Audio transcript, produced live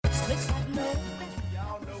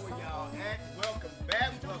Y'all know where y'all at. Welcome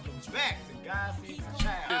back to God's Heathen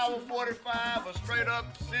Child. Hour 45 of straight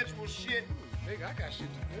up sensual shit. Nigga, I got shit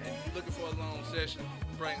to do. You looking for a long session?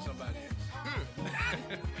 Bring somebody else.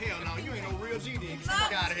 Hell no, you ain't no real G then. Get the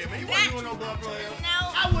fuck out of here, man. You wasn't doing no bump on him. No.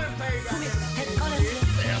 I wouldn't pay you. Get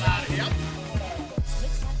the hell out of here.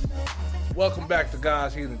 Welcome back to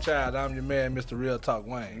God's Heathen Child. I'm your man, Mr. Real Talk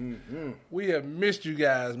Wayne. Mm-hmm. We have missed you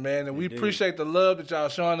guys, man, and we appreciate the love that y'all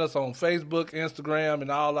showing us on Facebook, Instagram, and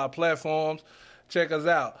all our platforms. Check us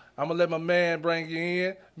out. I'm going to let my man bring you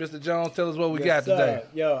in. Mr. Jones, tell us what we got today.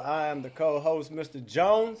 Yo, I am the co-host, Mr.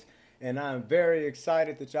 Jones, and I'm very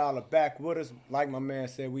excited that y'all are back with us. Like my man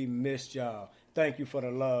said, we missed y'all. Thank you for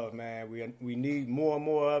the love, man. We need more and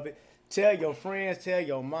more of it. Tell your friends, tell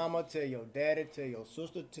your mama, tell your daddy, tell your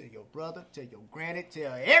sister, tell your brother, tell your granny,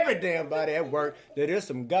 tell every damn body at work that there's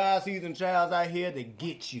some God's Heathen Childs out here that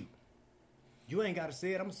get you. You ain't got to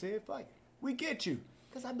say it. I'm going to say it for you. We get you.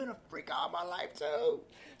 Because I've been a freak all my life, too.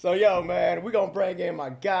 So, yo, man, we're going to bring in my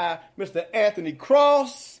guy, Mr. Anthony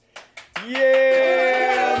Cross.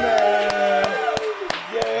 Yeah, man.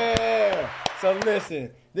 Yeah. So,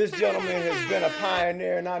 listen, this gentleman has been a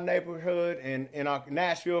pioneer in our neighborhood and in our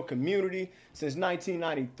Nashville community since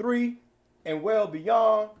 1993 and well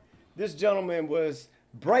beyond. This gentleman was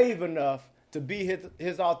brave enough to be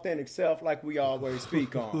his authentic self like we always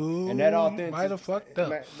speak on. Ooh, and that authenticity, might have fucked up.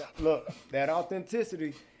 Man, look, that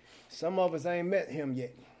authenticity, some of us ain't met him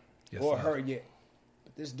yet or her yet.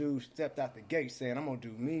 But this dude stepped out the gate saying, I'm going to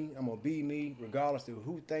do me, I'm going to be me, regardless of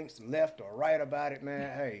who thinks left or right about it,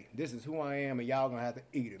 man. Hey, this is who I am, and y'all going to have to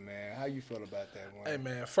eat it, man. How you feel about that one? Hey,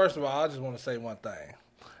 man, first of all, I just want to say one thing.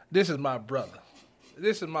 This is my brother.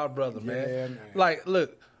 This is my brother, man. Yeah, man. Like,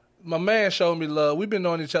 look, my man showed me love. We've been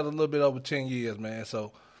knowing each other a little bit over 10 years, man.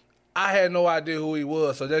 So I had no idea who he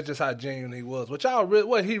was. So that's just how genuine he was.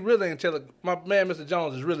 What he really ain't telling. My man, Mr.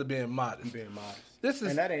 Jones, is really being modest. Being modest. This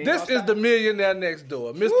is outside. the millionaire next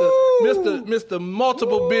door, Mr.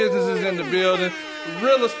 Multiple businesses in the building,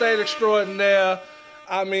 real estate extraordinaire.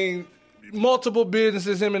 I mean, multiple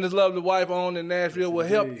businesses him and his lovely wife own in Nashville will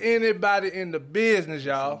help anybody in the business,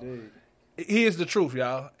 y'all. Indeed. He is the truth,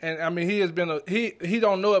 y'all. And I mean, he has been he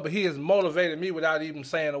don't know it, but he has motivated me without even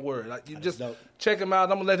saying a word. Like, you just check him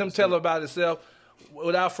out. I'm gonna let him tell about himself.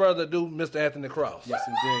 Without further ado, Mr. Anthony Cross. Yes,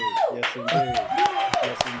 indeed. Yes, indeed.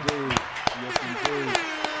 Yes, indeed. Yes, indeed.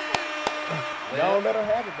 Go on, let him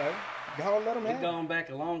have it, baby. Go on, let him have it. We've gone back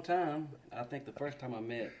a long time. I think the first time I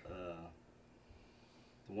met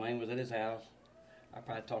Dwayne was at his house. I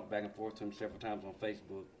probably talked back and forth to him several times on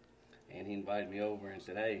Facebook, and he invited me over and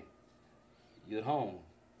said, "Hey, you at home?"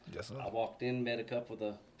 Yes, sir. I walked in, met a couple of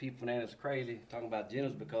the people from Nana's Crazy, talking about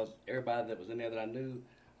Jenna's, because everybody that was in there that I knew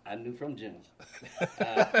from Jenna's.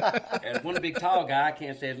 There's one big tall guy, I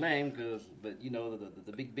can't say his name, but you know,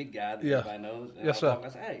 the big guy that everybody knows. And yes, sir. I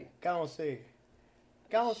said, "Hey." Go on, say it.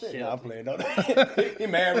 Go on, say it. Shit. No, I'm playing. Don't. He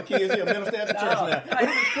married with kids. He a minister at the church now. He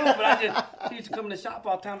was cool, but he used to come in the shop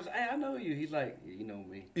all the time and say, "Hey, I know you." He's like, "You know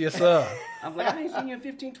me." Yes, sir. I'm like, "I ain't seen you in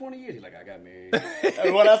 15, 20 years." He's like, "I got married."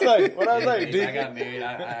 What I say? I got married.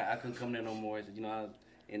 I couldn't come there no more. He said, "You know, I was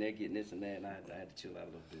in there getting this and that, and I had to chill out a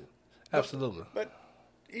little bit." Absolutely. But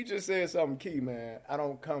he just said something key, man. I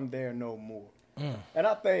don't come there no more. And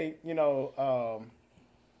I think, you know,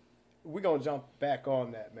 we're going to jump back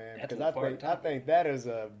on that, man. That's Because I think that is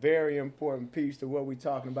a very important piece to what we're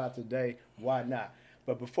talking about today. Why not?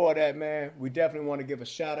 But before that, man, we definitely want to give a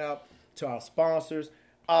shout out to our sponsors,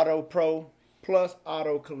 Auto Pro Plus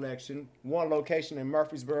Auto Collection. One location in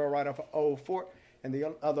Murfreesboro right off of Old Fort, and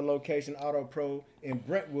the other location, Auto Pro, in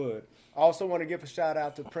Brentwood. Also want to give a shout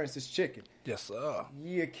out to Princess Chicken. Yes, sir.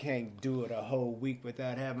 You can't do it a whole week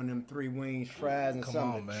without having them 3 wings, fries, and Come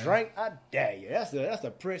something on, to man. drink. I dare you. That's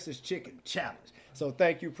a Princess Chicken challenge. So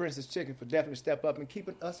thank you, Princess Chicken, for definitely stepping up and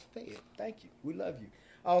keeping us fed. Thank you. We love you.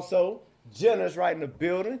 Also, Jenna's right in the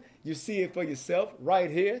building. You see it for yourself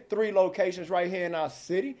right here. 3 locations right here in our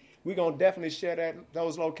city. We're going to definitely share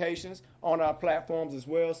those locations on our platforms as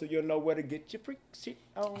well, so you'll know where to get your freak shit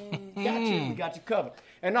on. Got you. We got you covered.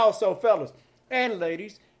 And also, fellas and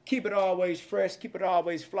ladies, keep it always fresh, keep it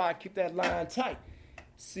always fly, keep that line tight.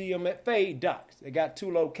 See them at Fade Docks. They got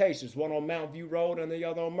 2 locations, one on Mountain View Road and the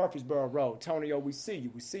other on Murfreesboro Road. Tonio, we see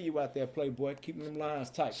you. We see you out there, Playboy, keeping them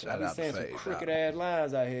lines tight. Shout I out be to saying some Fade crooked-ass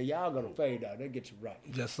lines out here. Y'all go to Fade Dock. They'll get you right.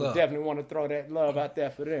 Yes, We sir. definitely want to throw that love out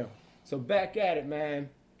there for them. So back at it,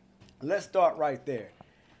 man. Let's start right there.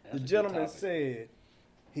 That's The a good gentleman topic. said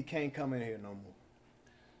he can't come in here no more.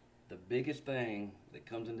 The biggest thing that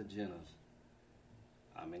comes into Jenna's,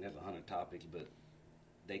 I mean, there's 100 topics, but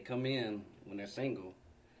they come in when they're single,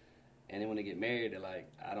 And then when they get married, they're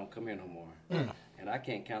like, I don't come here no more. And I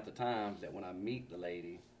can't count the times that when I meet the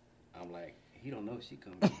lady, I'm like, he don't know she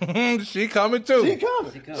coming. She coming too. She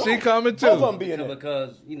coming too. Both of them being there.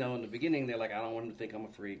 Because, you know, in the beginning, they're like, I don't want him to think I'm a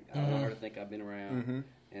freak. I don't want her to think I've been around.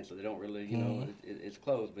 And so they don't really, you know, it's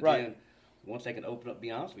closed. But then once they can open up,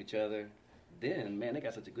 be honest with each other, then, man, they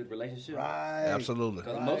got such a good relationship. Right. Absolutely.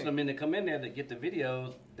 Because most of them, that come in there that get the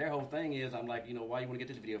videos, their whole thing is, I'm like, you know, why you want to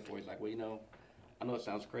get this video for? He's like, well, you know, I know it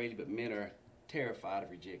sounds crazy, but men are terrified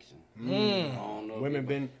of rejection. I don't know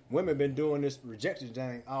women been doing this rejection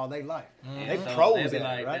thing all their life. They so pros they'll at be it,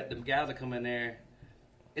 like, right? the guys that come in there,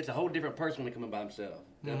 it's a whole different person when they come in by themselves.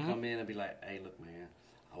 They'll come in and be like, hey, look, man,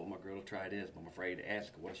 I want my girl to try this, but I'm afraid to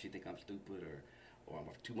ask her. What if she think I'm stupid or I'm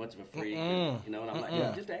too much of a freak? And, you know, and I'm like,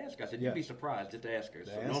 yeah, just ask her. I said, you'd be surprised. Just ask her.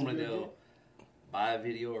 So normally they'll buy a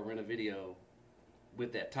video or rent a video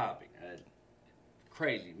with that topic.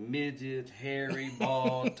 Crazy. Midgets, hairy,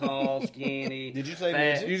 bald, tall, skinny. Did you say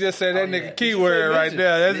fat. midget? You just said that nigga keyword right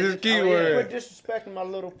there. That's his keyword. Quit disrespecting my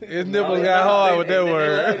little people. His nipples got hard with that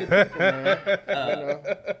word.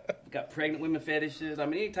 Got pregnant women fetishes. I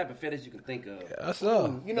mean, any type of fetish you can think of. That's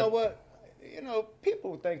up. You know what? You know,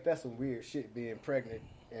 people think that's some weird shit, being pregnant.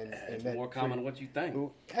 And it's more common than what you think.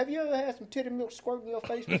 Have you ever had some titty milk squirt in your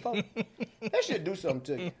face before? That should do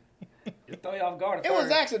something to you. It throw you off guard. It was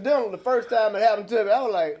accidental the first time it happened to me. I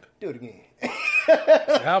was like, do it again.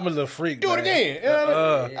 I'm a little freak. Do it again. You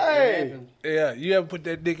know what I mean? Yeah, you ever put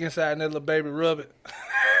that dick inside and that little baby rub it?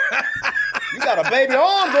 You got a baby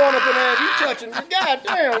arm going up in there. You touching.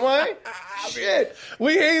 Goddamn, man. Shit.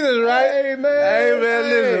 We heathens, right? Hey, man.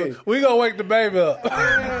 Listen. We gonna wake the baby up.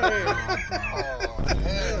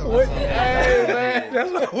 Hey, man.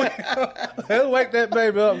 Let's wake that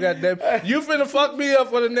baby up, goddamn. You finna fuck me up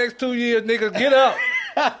for the next 2 years, niggas. Get up.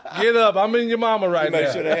 Get up. I'm in your mama right now.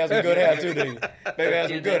 Make sure they have some good hair, too, then. Baby has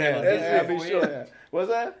some good hair. That's be sure. What's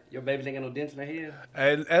that? Your babies ain't got no dents in their head?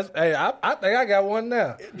 Hey, I think I got one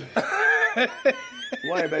now.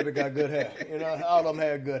 Wayne baby got good hair. You know, all of them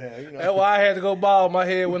had good hair. You know. That's why I had to go bald. My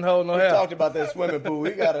head wouldn't hold no hair. We talked about that swimming pool.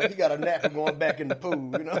 He got a knack for going back in the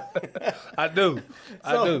pool. You know. I do.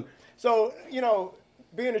 So you know,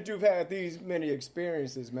 being that you've had these many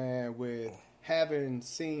experiences, man, with having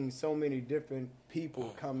seen so many different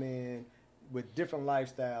people come in with different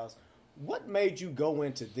lifestyles, what made you go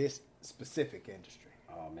into this specific industry?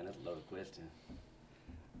 Oh man, that's a loaded question.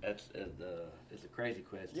 It's a crazy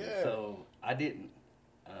question. Yeah. So I didn't.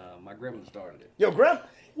 My grandmother started it. Yo, grandma.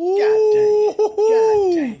 God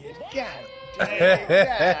dang it. God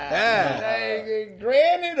dang it.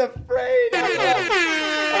 Granny the afraid.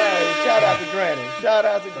 Hey, shout out to Granny.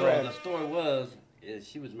 So the story is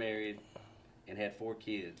she was married and had 4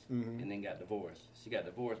 kids and then got divorced. She got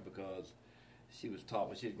divorced because she was taught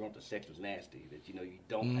when she was growing up that sex was nasty. That, you know, you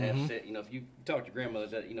don't have sex. You know, if you talk to your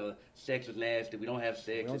grandmothers that, you know, sex was nasty. We don't have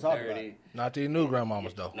sex. It's dirty. Not these new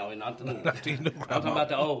grandmamas, though. No, not the new. Not these new grandmamas. I'm talking about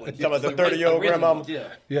the old ones. You talking about the 30-year-old grandmama? Yeah.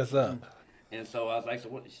 Yes, sir. And so I was like,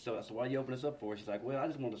 so why you open this up for? She's like, well, I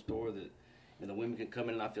just want a store that, you know, the women can come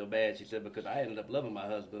in and I feel bad. She said, because I ended up loving my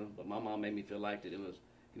husband, but my mom made me feel like that he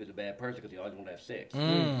was a bad person because he always wanted to have sex.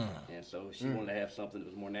 And so she wanted to have something that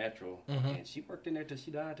was more natural. And she worked in there till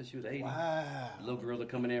she died, till she was 80. Wow. Little girls would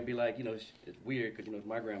come in there and be like, you know, it's weird because, you know, it's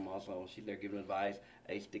my grandma, so she's there giving advice.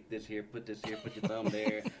 Hey, stick this here, put this here, put your thumb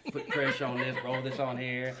there, put pressure on this, roll this on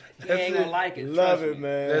here. You ain't going to like it. Love it,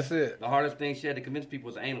 man. That's it. The hardest thing she had to convince people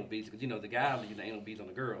was anal beads because, you know, the guys use the anal beads on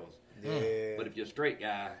the girls. Yeah. But if you're a straight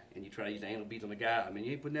guy and you try to use the anal beads on the guy, I mean,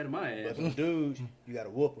 you ain't putting that in my ass. But some dudes, you got to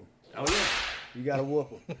whoop them. Oh, yeah. You got to whoop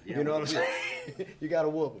them. Yeah, you know what I'm saying? You got to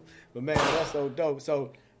whoop them. But, man, that's so dope.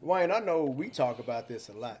 So, Wayne, I know we talk about this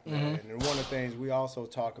a lot, man. And one of the things we also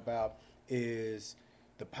talk about is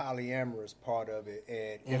the polyamorous part of it,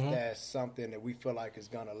 and if that's something that we feel like is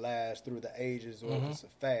going to last through the ages or if it's a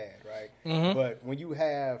fad, right? But when you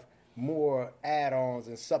have more add-ons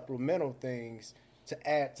and supplemental things to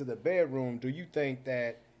add to the bedroom, do you think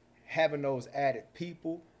that having those added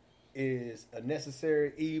people is a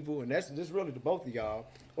necessary evil? And that's just really to both of y'all.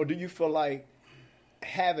 Or do you feel like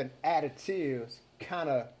having additives kind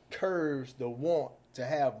of curves the want to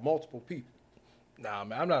have multiple people? Nah,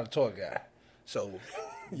 man, I'm not a toy guy. So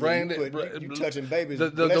bring you touching babies.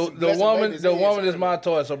 The woman is my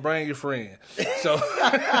toy. So bring your friend. So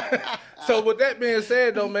so with that being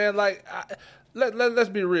said, though, man, like let's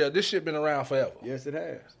be real. This shit been around forever. Yes, it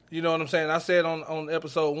has. You know what I'm saying? I said on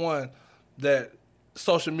episode 1 that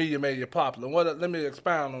social media made it popular. Let me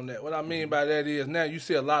expound on that. What I mean by that is now you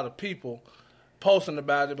see a lot of people posting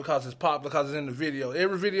about it because it's popular, because it's in the video.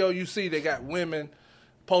 Every video you see, they got women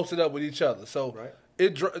posted up with each other. So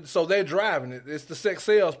So they're driving it. It's the sex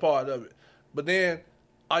sales part of it. But then,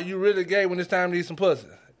 are you really gay when it's time to eat some pussy?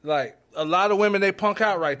 Like, a lot of women, they punk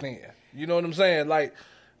out right then. You know what I'm saying? Like,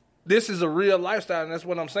 this is a real lifestyle, and that's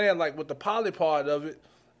what I'm saying. Like, with the poly part of it,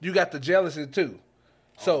 you got the jealousy, too.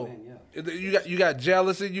 So, you got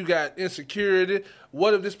jealousy, you got insecurity.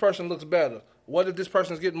 What if this person looks better? What if this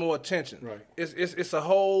person's getting more attention? Right. It's a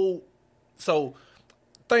whole... So...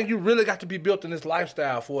 thing you really got to be built in this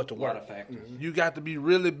lifestyle for it to work. A lot of factors. Mm-hmm. You got to be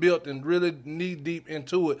really built and really knee deep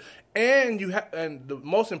into it, and and the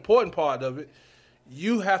most important part of it,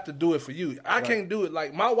 you have to do it for you. I can't do it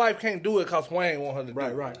like my wife can't do it because Wayne want her to do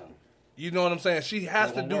it. Right. You know what I'm saying? She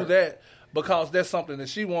has to do that because that's something that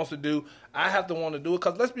she wants to do. I have to want to do it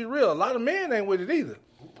because let's be real, a lot of men ain't with it either.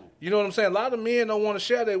 You know what I'm saying? A lot of men don't want to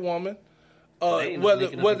share their woman, whether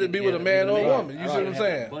it be with a man or a woman. You see what I'm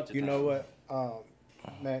saying? You know what?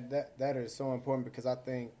 Man, that is so important because I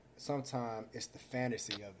think sometimes it's the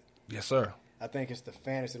fantasy of it. Yes, sir. I think it's the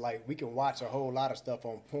fantasy. Like, we can watch a whole lot of stuff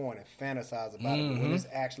on porn and fantasize about it, but when it's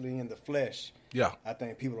actually in the flesh, I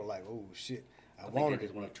think people are like, oh, shit, I wanted they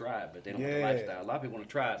just it. want to try it, but they don't have the lifestyle. A lot of people want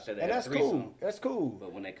to try it, say they And have that's a threesome. cool. That's cool.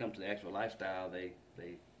 But when they come to the actual lifestyle, they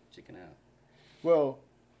chicken out. Well,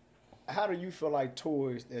 how do you feel like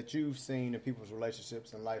toys that you've seen in people's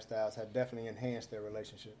relationships and lifestyles have definitely enhanced their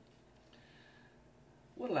relationship?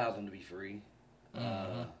 What allows them to be free?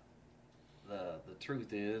 The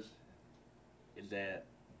truth is that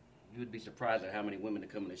you would be surprised at how many women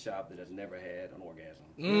that come in the shop that has never had an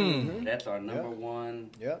orgasm. That's our number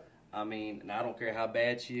one. Yep. I mean, and I don't care how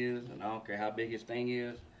bad she is, and I don't care how big his thing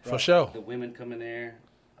is. For sure. The women come in there,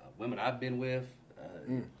 women I've been with,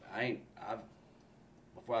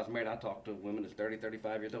 before I was married, I talked to women that's 30,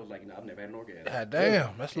 35 years old. Like, I've never had an orgasm. God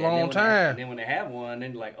damn, that's a long And time. then when they have one,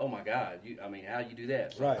 then you're like, oh my God, how you do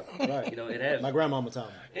that? So, Right. It has. My grandmama told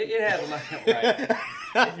me. It has a lot.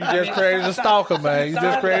 Right. You just created a stalker, man. You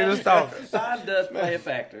just created a stalker. Size does play a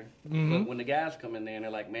factor. But when the guys come in there and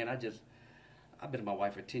they're like, man, I've been with my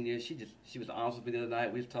wife for 10 years. She was honest with me the other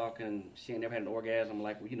night. We was talking. She ain't never had an orgasm. I'm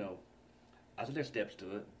like, well, I said, there's steps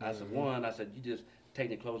to it. I said, one, you just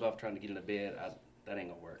taking your clothes off trying to get in the bed. That ain't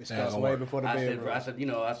gonna work. It starts way before the bedroom. I said,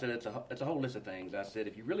 it's a whole list of things. I said,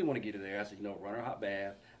 if you really want to get her there, I said, run her a hot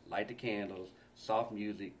bath, light the candles, soft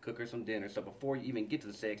music, cook her some dinner. So before you even get to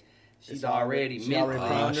the sex, she's already mentally.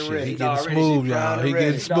 He getting smooth, y'all. He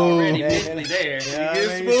getting smooth. Already mentally there. He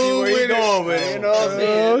getting smooth with it. Going with it, you know what I'm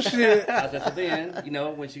saying? Oh shit. I said, so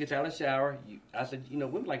then, when she gets out of the shower, I said,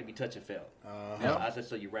 women like to be touch and felt. I said,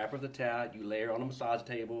 so you wrap her with a towel, you lay her on a massage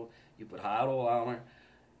table, you put hot oil on her.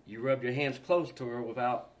 You rub your hands close to her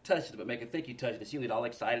without touching it, but make her think you touched it. She was all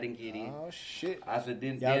excited and giddy. Oh, shit. I said,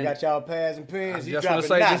 y'all got y'all pads and pens. I just want to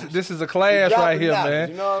say, this is a class right here, man.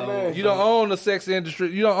 You know what I mean? You don't own the sex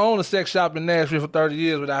industry. You don't own a sex shop in Nashville for 30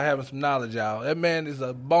 years without having some knowledge, y'all. That man is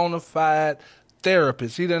a bona fide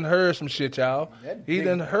therapist. He done heard some shit, y'all. He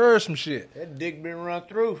done heard some shit. That dick been run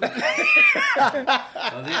through.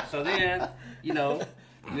 So then,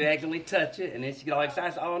 you accidentally touch it, and then she get all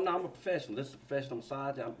excited. Oh, no, I'm a professional. This is a professional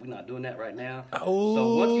massage. We're not doing that right now. Oh,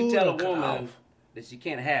 so once you tell a woman that she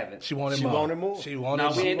can't have it. She wanted more.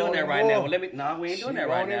 No, we ain't doing that right now. Well, we ain't doing that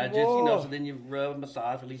right now. Just, so then you rub,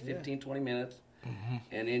 massage for at least 15, 20 minutes.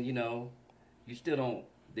 And then, you still don't,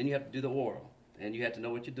 then you have to do the oral. And you have to know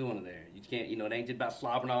what you're doing in there. You can't, it ain't just about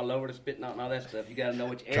slobbering all over, the spitting out and all that stuff. You got to know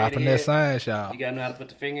which area dropping that science, y'all. You got to know how to put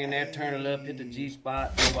the finger in there, turn it up, hit the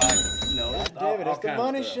G-spot, That's the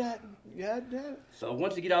money shot. God damn it. So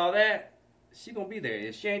once you get all that, she going to be there.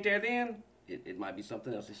 If she ain't there then, it might be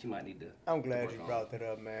something else that she might need to I'm glad you brought that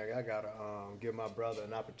up, man. I got to give my brother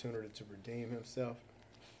an opportunity to redeem himself.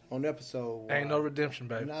 On episode 1. Ain't no redemption,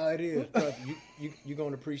 baby. No, it is. You're going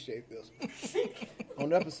to appreciate this.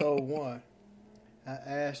 On episode 1, I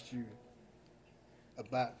asked you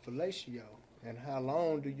about fellatio and how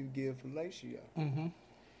long do you give fellatio? And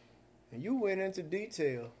you went into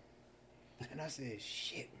detail, and I said,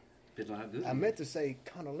 shit. Depends on how good I meant to say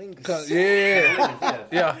cunnilingus.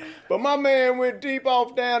 Yeah. But my man went deep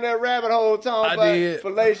off down that rabbit hole talking about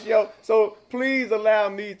fellatio. So please allow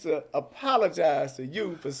me to apologize to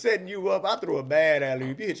you for setting you up. I threw a bad alley.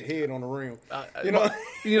 You hit your head on the rim.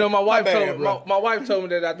 My wife told me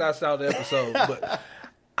that after I saw the episode, but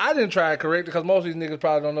I didn't try to correct it because most of these niggas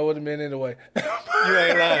probably don't know what it meant anyway. You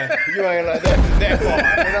ain't lying. That far.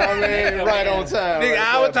 You know what I mean? Right on time. Nigga,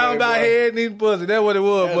 I was talking about head and eating pussy. That's what it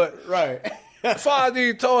was. But right. As far as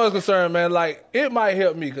these toys concerned, man, like, it might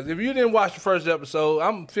help me because if you didn't watch the first episode,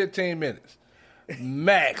 I'm 15 minutes.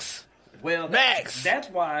 Max. Well, that's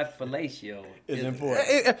why fellatio is important.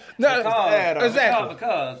 Exactly.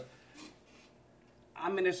 Because I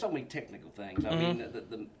mean, there's so many technical things. I mean,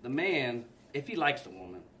 the man, if he likes the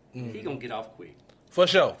woman, he gonna get off quick. For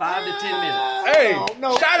sure. 5 to 10 minutes. Hey,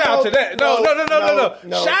 shout out to that.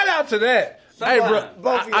 No. Shout out to that. Hey, bro,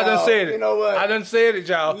 I done said it. You know what? I done said it,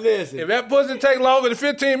 y'all. Listen. If that pussy take longer than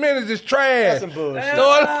 15 minutes, it's trash. That's some bullshit.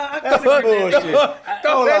 That's some bullshit.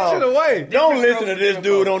 Throw that shit away. Don't listen to this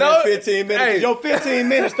dude on that 15 minutes. Hey. Your 15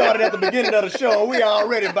 minutes started at the beginning of the show, and we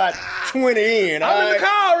already about 20 in. I'm in the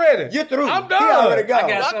car already. You're through. I'm done. He already got.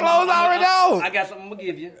 My clothes already on. I got something I'm gonna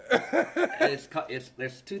give you.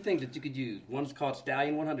 There's 2 things that you could use. One's called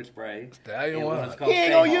Stallion 100 spray. Stallion 100. He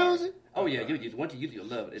ain't gonna use it. Oh yeah, you'll use it. Once you use it, you'll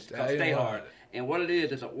love it. It's called Stallion Stay 100. Hard. And what it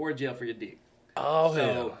is an oil gel for your dick. Oh, So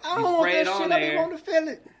hell. I you don't want spray that it on shit. I just there. want to feel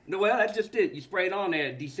it. No, well, that's just it. You spray it on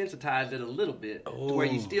there, desensitize it a little bit to where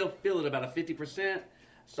you Ooh. still feel it about a 50%.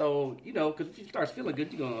 So, you know, because if you start feeling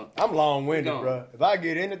good, you're going to... I'm long-winded, Gone. bro. If I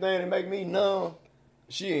get anything to make me numb,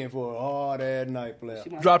 she in for a hard-ass night, player.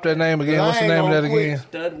 Drop that name again. I What's the ain't name of gonna that quit. again?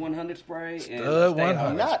 Stud 100 spray. And Stud Stay 100.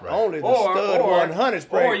 Hard. Not spray. only the Stud 100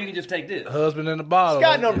 spray. Or you can just take this. Husband in the bottle.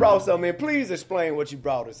 Scott done brought something in. Please explain what you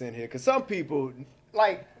brought us in here. Because some people,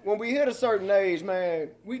 like, when we hit a certain age, man,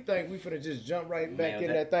 we think we finna just jump right back Man, in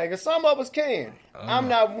that- that thing. And some of us can. I'm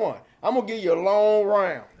not one. I'm going to give you a long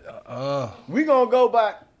round. We going to go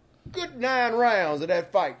back good 9 rounds of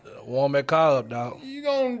that fight. Warm that car up, dog. You're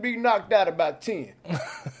going to be knocked out about 10.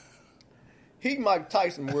 He Mike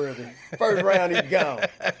Tyson worthy. First round, he gone.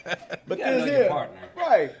 But You gotta know this your here, partner.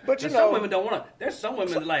 right? But you But know, some women don't want to. There's some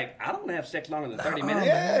women that like, I don't want to have sex longer than 30 minutes.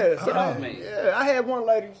 yeah. So Get off me. yeah, I had one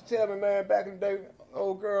lady tell me, man, back in the day,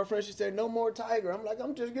 old girlfriend, she said, "No more Tiger." I'm like,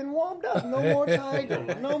 I'm just getting warmed up. No more Tiger.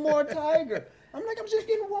 No more Tiger. I'm like, I'm just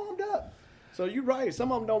getting warmed up. So you're right.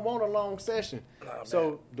 Some of them don't want a long session.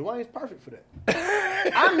 So Dwayne's perfect for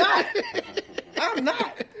that. I'm not. I'm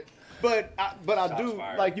not. But I Shots do,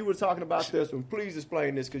 fired. like you were talking about this one. Please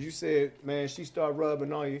explain this, because you said, man, she started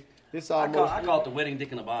rubbing on you. This I almost call it the wedding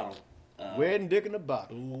dick in a bottle. wedding dick in the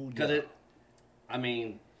bottle. Because I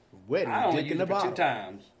mean, Wedding I only dick use in the it for 2 bottle.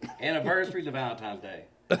 times. Anniversaries and Valentine's Day.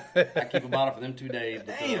 I keep a bottle for them 2 days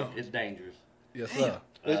because it's dangerous. Yes, sir.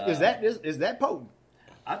 Is that potent?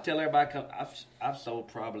 I tell everybody, I've sold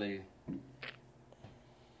probably,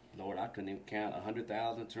 Lord, I couldn't even count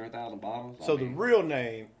 100,000, 200,000 bottles. So the real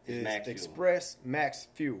name is Max Fuel. Express Max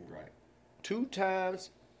Fuel. Right. 2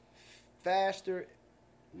 times faster,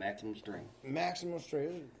 Maximum strength. maximum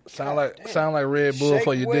strength. Sound like Red Bull Shake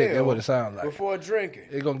for your dick. That's what it sounds like. Before drinking.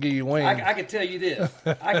 It's gonna give you wings. I can tell you this.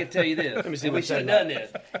 me see And we what should have that done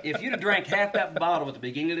this. If you'd have drank half that bottle at the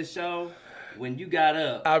beginning of the show, when you got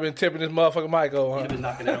up, I've been tipping this motherfucking mic over. you'd have been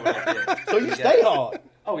knocking it over like that. So you stay hard.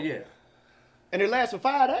 Oh, yeah. And it lasts for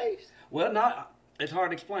 5 days? Well, it's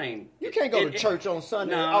hard to explain. You can't go to church on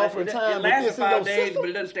Sunday and No, offering it time with lasts this for in 5 your days, system? but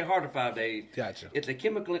it doesn't stay hard for 5 days. Gotcha. It's a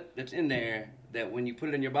chemical that's in there that when you put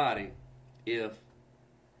it in your body, if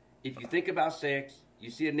you think about sex, you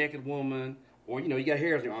see a naked woman, or you got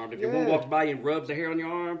hairs on your arm. If your woman Yeah. walks by you and rubs the hair on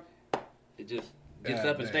your arm, it just gets God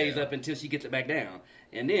up and stays damn. up until she gets it back down.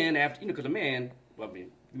 And then after, because a man, well, I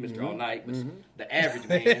mean, you Mr. All Night, but the average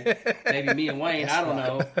man, maybe me and Wayne, I don't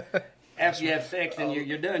know. After you have sex and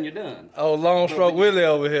you're done, you're done. Oh, long stroke Willie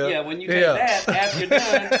over here. Yeah, when you take that, after you're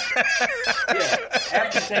done,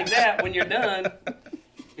 after you take that, when you're done,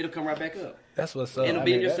 it'll come right back up. That's what's up. It'll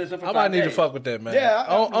be in your system for I 5 might need to days. fuck with that, man. Yeah,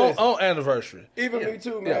 on anniversary. Even Yeah. me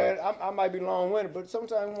too, man. I might be long-winded, but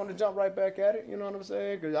sometimes I want to jump right back at it. You know what I'm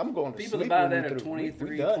saying? Because I'm going to People sleep. that buy when that we are through. We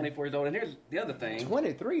 23, done. 24 years old. And here's the other thing.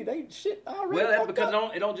 23, they shit already. Well, that's fucked because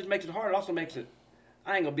up. it don't just makes it hard. It also makes it.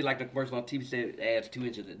 I ain't gonna be like the commercial on TV saying it adds 2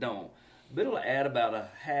 inches. It don't. But it'll add about a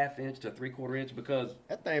half inch to 3/4 inch because,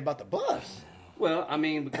 That thing about to bust. well, I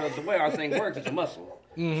mean, because the way our thing works, it's a muscle.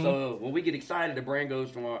 So when we get excited, the blood goes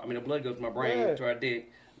from our brain Yeah. to our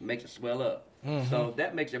dick, makes it swell up. So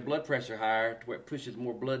that makes your blood pressure higher, to where it pushes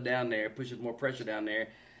more blood down there, pushes more pressure down there.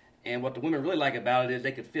 And what the women really like about it is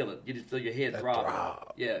they can feel it. You just feel your head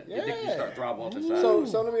throb. Yeah, your dick just start throbbing off the side.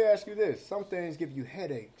 So let me ask you this: some things give you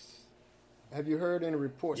headaches. Have you heard any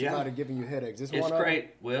reports Yeah. about it giving you headaches? This It's one of them? great.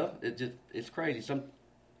 Well, it's crazy.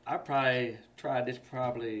 I probably tried this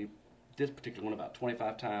particular one about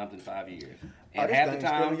 25 times in 5 years. And this half the thing's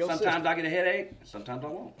still in time, your sometimes system. I get a headache, sometimes I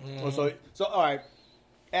won't. Oh, so all right.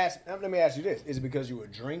 Let me ask you this: is it because you were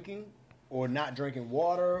drinking, or not drinking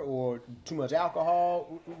water, or too much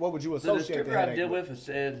alcohol? What would you So the associate stripper the I headache deal with? with has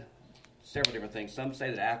said several different things. Some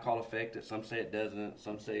say that alcohol affects it. Some say it doesn't.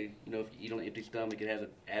 Some say, if you eat on an empty stomach, it has an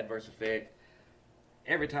adverse effect.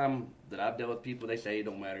 Every time that I've dealt with people, they say it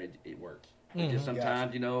don't matter. It works. It's just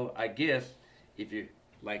sometimes, I guess if you're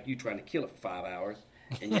like you trying to kill it for 5 hours,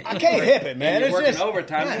 And I can't help it, man. And you're It's working just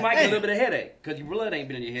overtime. You might get a little bit of headache because your blood ain't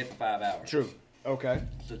been in your head for 5 hours. True. Okay.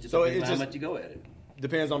 So it just So depends it on how just much you go at it.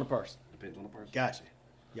 depends on the person. Depends on the person. Gotcha.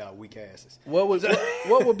 Y'all weak asses.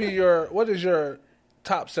 What is your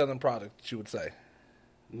top selling product that you would say?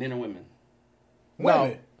 Men or women?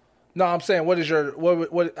 Women. No, I'm saying what is your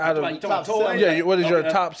what out You of talking about toys? yeah, what is your Okay.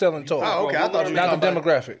 top selling toy? Oh, okay. I thought you were Not talking the about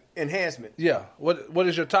demographic. enhancement. Yeah. What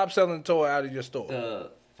is your top selling toy out of your store?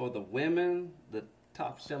 For the women, the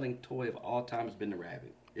top selling toy of all time has been the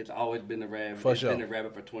rabbit. It's always been the rabbit. For It's sure. been the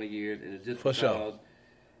rabbit for 20 years, and it's just For because sure.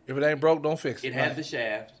 If it ain't broke, don't fix it. it has the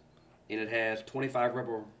shaft, and it has 25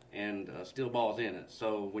 rubber and steel balls in it.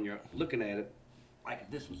 So when you're looking at it, like if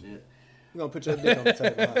this was it, You're going to put your dick on the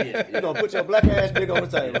table, huh? Yeah. You're going to put your black ass dick on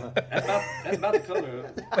the table, huh? that's about the color of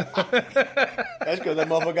it. That's because that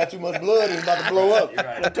motherfucker got too much blood and it's about to blow up. You're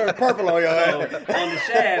right. It'll turn purple on your So ass. on the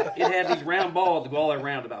shaft, it has these round balls that go all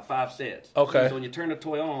around about 5 sets. Okay. So when you turn the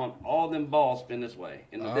toy on, all them balls spin this way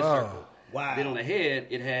in this circle. Wow. Then on the head,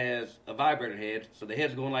 it has a vibrator head, so the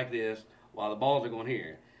head's going like this while the balls are going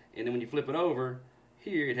here. And then when you flip it over,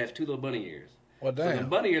 here it has 2 little bunny ears. Well, So the damn.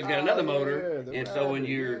 bunny ears got another motor, yeah, and the so when rabbit,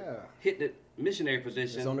 you're yeah. hitting the missionary It's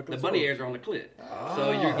position, on the the clitoris. bunny ears are on the clit.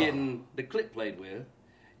 So you're getting the clit played with,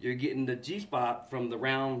 you're getting the G-spot from the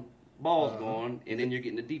round balls going, and then you're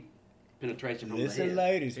getting the deep penetration from the Listen, head.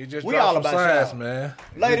 ladies. He just We dropped all some about science, y'all. man.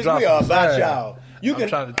 Ladies, He dropped we are some about science. y'all. You I'm can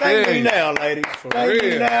trying to thank tell me you. now, ladies. Thank me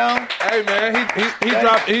real. now. Hey man,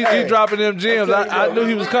 he Hey. dropping them gems. I'm telling you, I bro, knew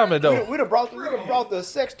he was coming though. We done brought the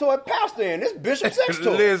sex toy pastor in. This Bishop sex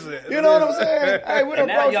toy. Listen, You know what I'm saying? Hey, we done And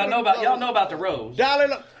now brought y'all know about the rose.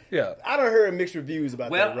 Darling, Yeah. I done heard mixed reviews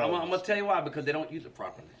about Well, that rose. I'm gonna tell you why, because they don't use it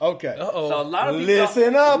properly. Okay. Uh-oh. So a lot of people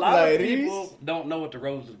Listen up, a lot ladies. of people don't know what the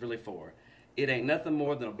rose is really for. It ain't nothing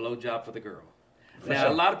more than a blowjob for the girl. Now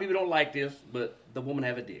a lot of people don't like this, but the woman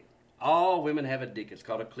have a dick. All women have a dick. It's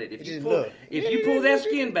called a clit. If you Just pull, look. if you pull that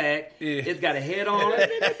skin back, Yeah. it's got a head on it.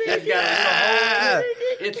 It's got a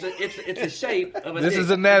little hole. It's a shape of a This dick. is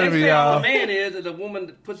anatomy, They say all y'all. a man is a woman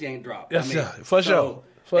that pussy ain't dropped. Yes, sir. For sure.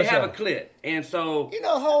 For they have a sure. clit, and so You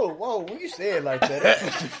know, whoa, when you say it like that, that's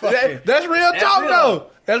fucking. That's real talk real. though.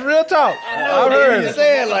 That's real talk. know, I man. heard You it.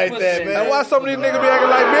 say it like that, man. That's why some of these niggas be acting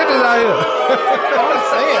like bitches out here. Don't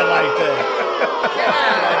say it like that.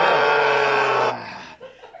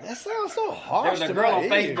 That sounds so there harsh. was a to girl my on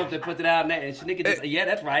ears. Facebook that put it out, and she nigga just said, "Yeah,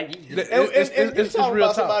 that's right." You just, And It's you talking real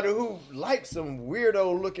about talk. somebody who likes some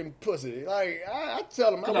weirdo looking pussy. Like I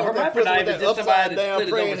tell them, I So want her that pussy with hermaphrodite that is just somebody upside that's down split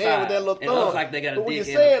his praying hand with that overside. little It looks thumb. like they got a But when you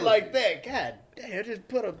dick say and a it like pussy. that, God damn, just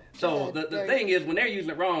put a. So the thing is, when they're using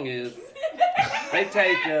it wrong, is they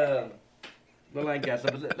take. Well, I ain't got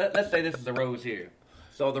some. But let's say this is a rose here.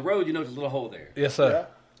 So the rose, there's a little hole there. Yes, sir.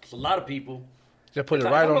 So a lot of people. Just put it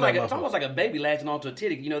It's right on almost that like it's almost motherfucker. like a baby latching onto a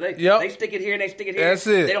titty. They Yep. they stick it here and they stick it here. That's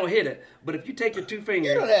it. They don't hit it. But if you take your 2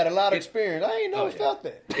 fingers, You done had a lot of if- experience. I ain't never Oh, yeah. felt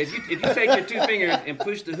that. If you take your 2 fingers and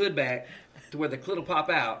push the hood back to where the clit will pop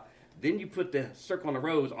out, then you put the circle on the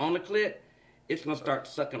rose on the clit, it's gonna start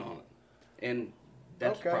sucking on it, and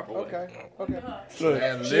that's the proper way. Okay. Look,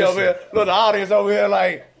 Man, she over here. Look, the audience over here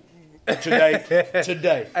like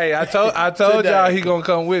today. Hey, I told Today. y'all he gonna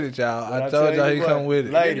come with it, y'all. I I told tell y'all you he what, come with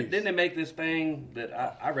it. like- Then they make this thing that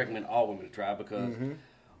I recommend all women to try because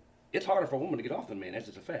it's harder for a woman to get off than men. That's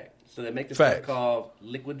just a fact. So they make this Facts. stuff called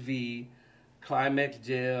Liquid V, Climax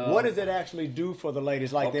Gel. What does it actually do for the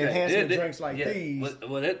ladies? Like the enhancement drinks like these.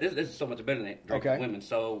 Well, this is so much better than drink Okay. for women.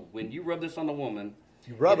 So when you rub this on the woman,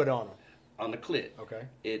 You rub it on them. on the clit, Okay.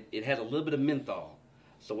 it has a little bit of menthol.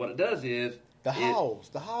 So what it does is The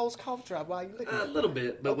Halls cough drop while you licking a it. little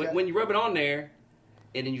bit, but Okay. when you rub it on there,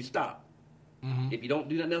 and then you stop. Mm-hmm. If you don't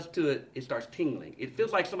do nothing else to it, it starts tingling. It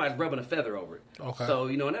feels like somebody's rubbing a feather over it. Okay. So,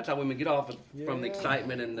 and that's how women get off from the Yeah.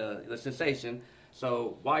 excitement and the sensation.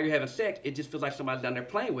 So while you're having sex, it just feels like somebody's down there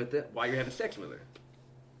playing with it while you're having sex with her.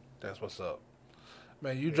 That's what's up.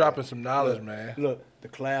 Man, you dropping some knowledge, man. Look, the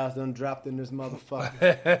clouds done dropped in this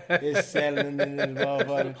motherfucker. It's settling in this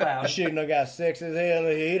motherfucker. Clouds. The shit done got sex as hell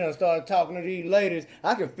in here. He done started talking to these ladies.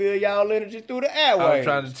 I can feel y'all energy through the airwaves. I'm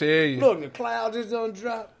trying to tell you. Look, the clouds just done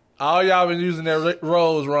dropped. All y'all been using that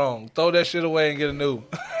rose wrong. Throw that shit away and get a new.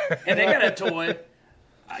 And they got a toy.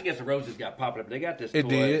 I guess the roses got popular, but they got this It toy.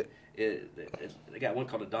 did. They got one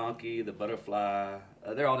called a donkey, the butterfly.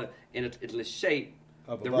 They're all and it's in the shape.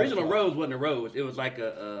 Of a The original butterfly. rose wasn't a rose. It was like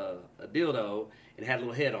a dildo and had a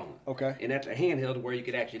little head on it. Okay. And that's a handheld where you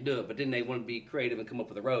could actually do it. But then they want to be creative and come up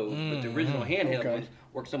with a rose. But the original handheld Okay. ones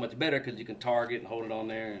work so much better because you can target and hold it on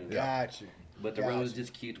there. And Got you. But the rose is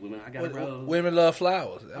just cute to women. I got a rose. Women love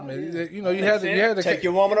flowers. I mean, you had to take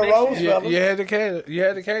your woman a rose, fellas. You had to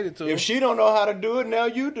cater to. If she don't know how to do it, now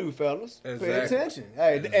you do, fellas. Exactly. Pay attention.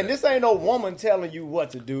 Hey, and this ain't no woman telling you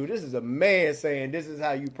what to do. This is a man saying this is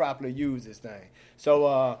how you properly use this thing.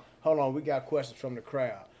 So, hold on, we got questions from the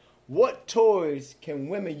crowd. What toys can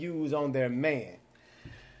women use on their man?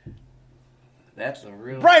 That's a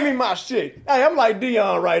real... Bring me my shit. Hey, I'm like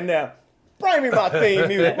Dion right now. Bring me my theme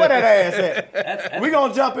music. Where that ass at? We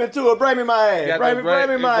gonna jump into it. Bring me my ass. Bring me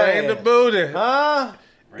my ass. Bring the booty. Huh?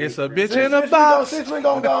 It's a bitch in a box. Since we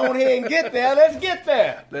gonna go on here and get there, let's get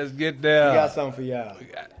there. Let's get there. We got something for y'all.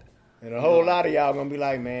 And a whole lot of y'all gonna be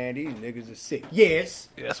like, man, these niggas are sick. Yes.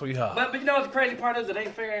 Yes, we are. But you know what the crazy part is? It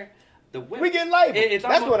ain't fair. The women, we getting labeled.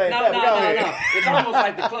 That's what ain't fair. No. It's almost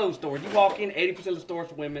like the clothes store. You walk in, 80% of the stores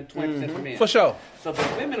for women, 20% for men. For sure. So the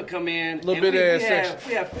women will come in. Little bit of section.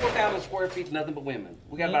 We have 4,000 square feet, nothing but women.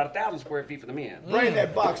 We got about 1,000 square feet for the men. Bring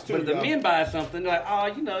that box too. But if the men buy something, they're like, oh,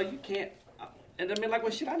 you can't. And the men like,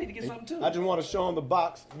 well, shit, I need to get something too. I just want to show them the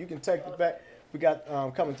box. You can take it back. We got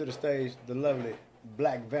coming to the stage the lovely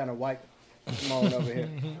Black Vanna White. Come on over here.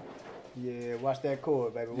 Yeah, watch that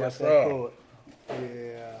cord, baby. Watch that cord.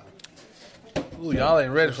 Yeah. Ooh, y'all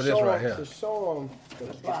ain't ready for this right here. To show them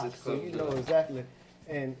the box so you know exactly.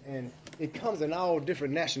 And it comes in all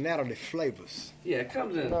different nationality flavors. Yeah, it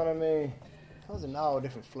comes in. You know what I mean? It comes in all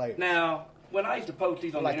different flavors. Now, when I used to post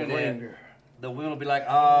these on like the internet, the women will be like,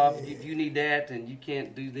 if you need that, and you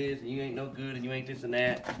can't do this, and you ain't no good, and you ain't this and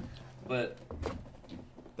that. But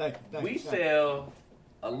we sell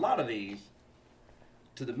a lot of these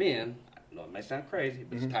to the men. I know it may sound crazy,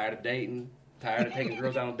 but it's tired of dating, tired of taking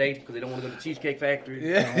girls out on dates because they don't want to go to the Cheesecake Factory.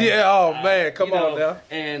 Yeah. Oh man, come on now.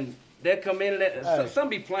 And they'll come in and some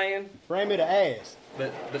be playing. Bring me the ass.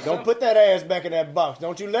 But don't put that ass back in that box.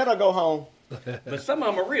 Don't you let her go home. But some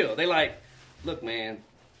of them are real. They like, look, man,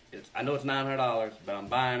 I know it's $900, but I'm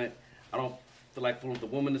buying it. I don't feel like fooling with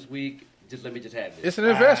the woman this week. Just let me just have this. It's an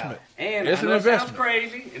investment. And I know it sounds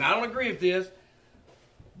crazy, and I don't agree with this.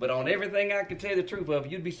 But on everything I can tell you the truth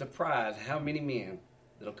of, you'd be surprised how many men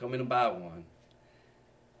that'll come in and buy one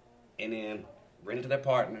and then rent it to their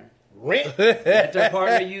partner. Let their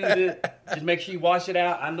partner use it. Just make sure you wash it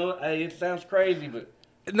out. I know it sounds crazy, but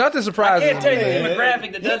nothing surprises me. I can't tell you the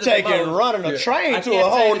demographic that does it the most. Running a train to a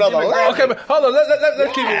whole nother level. Okay, but hold on.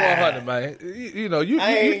 Let's keep it 100, man.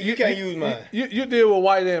 You can't use mine. You deal with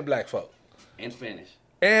white and black folk. And Spanish.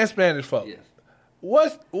 And Spanish folk. Yes.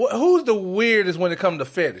 Who's the weirdest when it comes to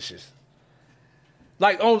fetishes?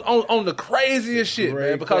 Like on the craziest shit,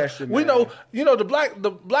 man. Because we know,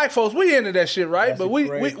 the black folks, we into that shit, right? But we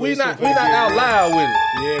not out loud with it.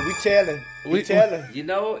 Yeah, we telling. You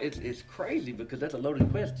know, it's crazy because that's a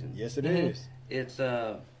loaded question. Yes, it is. It's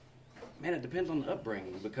man, it depends on the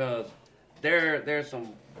upbringing because there's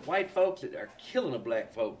some white folks that are killing the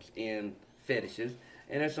black folks in fetishes,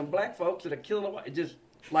 and there's some black folks that are killing the white. Just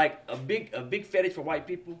like a big fetish for white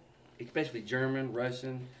people, especially German,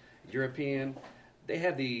 Russian, European. They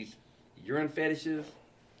have these urine fetishes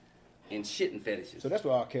and shitting fetishes. So that's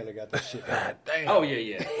why R. Kelly got this shit. God damn. Oh,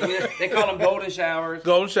 yeah. I mean, they call them golden showers.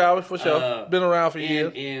 Golden showers, for sure. Been around for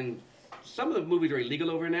years. And some of the movies are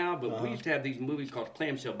illegal over now, but we used to have these movies called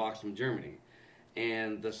Clamshell Box from Germany.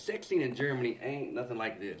 And the sex scene in Germany ain't nothing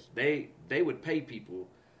like this. They would pay people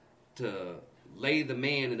to lay the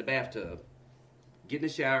man in the bathtub, get in the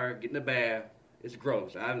shower, get in the bath. It's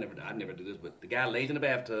gross. I'd never do this, but the guy lays in the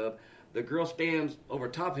bathtub. The girl stands over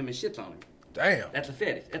top of him and shits on him. Damn. That's a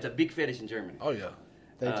fetish. That's a big fetish in Germany. Oh, yeah.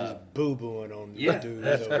 They just boo-booing on the dudes.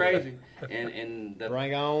 That's crazy. And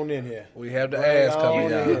bring on in here. We have the ass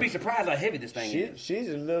coming out. You'd be surprised how heavy this thing is. She's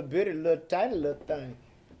a little bitty, little tiny little thing.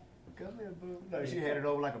 Come here, boo. No, she had it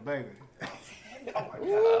over like a baby. Oh, my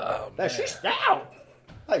God. Now, she's stout.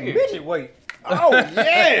 Like midget weight. Oh,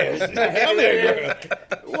 yes. Come here,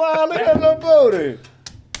 girl. Wow, look at that little booty.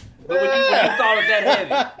 But when you thought it was that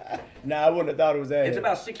heavy. Nah, I wouldn't have thought it was that heavy. It's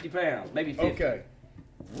about 60 pounds, maybe 50. Okay.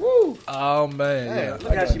 Woo. Oh, man. Yeah.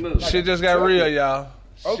 Look how she moves. Shit just got real, y'all.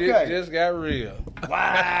 Okay. Shit just got real.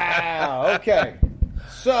 Wow. Okay.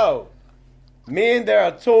 So, men, there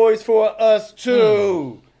are toys for us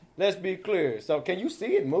too. Let's be clear. So, can you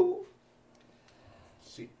see it move?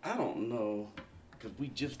 See, I don't know. Because we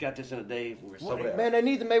just got this in a day where it's so bad. Man, they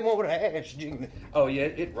need to make one with an ass, Gina. Oh, yeah,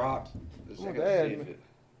 it rocks. It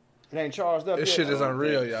ain't charged up This yet. shit is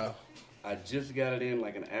unreal, y'all. I just got it in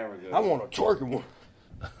like an hour ago. I want a twerking one.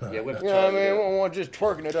 Yeah, we have to you know what I mean? I want just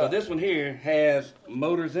twerking it up. So this one here has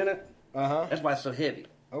motors in it. Uh-huh. That's why it's so heavy.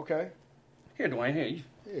 Okay. Here, Dwayne, here.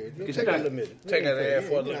 Yeah, take a little minute. Take that ass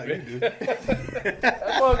for a little bit.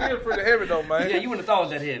 That mug is pretty heavy though, man. Yeah, you wouldn't have thought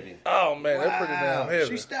it was that heavy. Oh man, that's pretty damn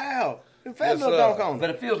heavy. She styled. Fat little dunk on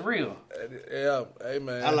But it feels real. Yeah, hey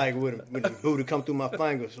man. I like when the booty come through my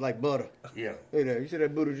fingers like butter. Yeah. Hey there, you see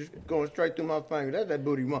that booty just going straight through my fingers. That's that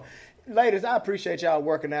booty you want. Ladies, I appreciate y'all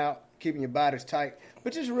working out, keeping your bodies tight.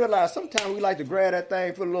 But just realize sometimes we like to grab that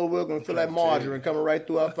thing, put a little wiggle, and feel that margarine coming right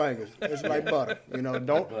through our fingers. It's like butter. You know,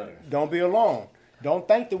 don't be alone. Don't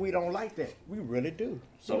think that we don't like that. We really do.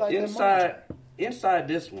 So like inside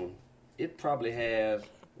this one, it probably has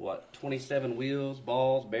 27 wheels,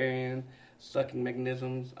 balls, bearings, sucking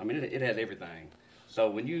mechanisms. I mean, it has everything.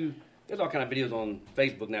 So there's all kind of videos on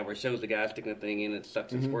Facebook now where it shows the guy sticking the thing in, it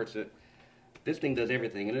sucks and squirts it. This thing does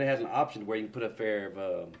everything, and it has an option where you can put a pair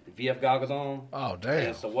of VF goggles on. Oh, damn.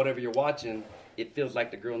 And so whatever you're watching, it feels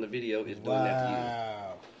like the girl in the video is doing that to you.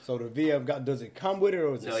 Wow. So the VF, does it come with it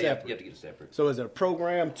or is it separate? You have to get it separate. So is it a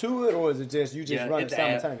program to it or is it just you run it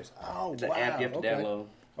simultaneous? Oh, it's an app you have to download.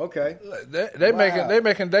 Okay. They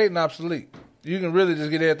making dating obsolete. You can really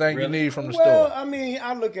just get everything you need from the store. Well, I mean,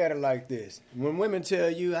 I look at it like this. When women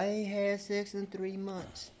tell you, I ain't had sex in 3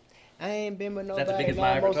 months. I ain't been with nobody in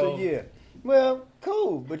almost a year. Well,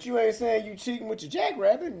 cool, but you ain't saying you cheating with your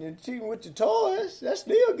jackrabbit and you're cheating with your toys. That's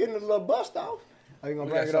still getting a little bust off. Are you gonna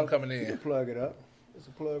bring it up? Coming in. You can plug it up. There's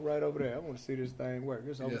a plug right over there. I want to see this thing work.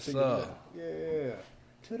 It's over Yes, to sir. your left. Yeah.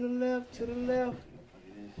 To the left, to the left.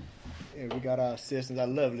 Yeah, we got our assistants, our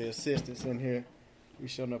lovely assistants in here. We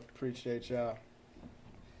sure enough appreciate y'all.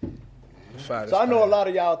 So I know a lot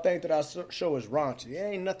of y'all think that our show is raunchy. It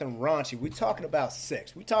ain't nothing raunchy. We're talking about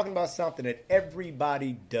sex. We're talking about something that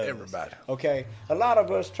everybody does. Everybody. Okay? A lot of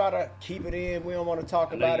us try to keep it in. We don't want to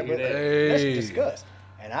talk about it, but let's discuss.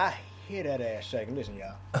 And I hear that ass shaking. Listen,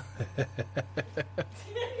 y'all.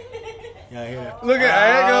 Y'all hear that? Look at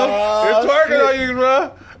there you go. It's twerking on you,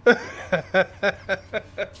 bro.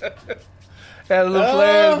 Had a little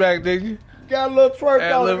flashback, didn't you? Got a little twerk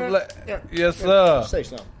on it. Yes, sir. Say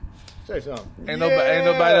something. Say something. Ain't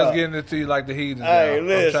nobody else getting it to you like the Heathen. Hey,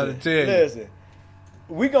 listen. I'm trying to tell you. Listen.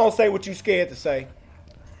 We gonna say what you scared to say.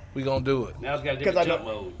 We gonna do it. Now it's got a different jump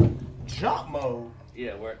mode. Jump mode?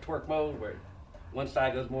 Yeah, where twerk mode, where one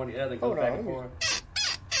side goes more than the other and goes back and forth.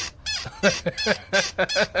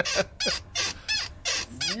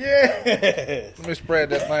 Yes. Let me spread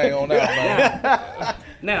that thing on out, man.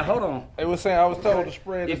 Now, hold on. I was told to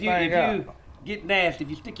spread this thing out. If you get nasty, if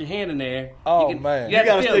you stick your hand in there, man. You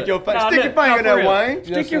gotta stick your finger in there, Wayne.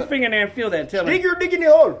 Stick your finger in there and feel that. Tell me. Stick your dick in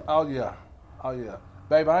the hole. Oh yeah.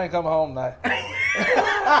 Baby, I ain't coming home tonight. You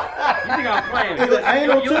think I'm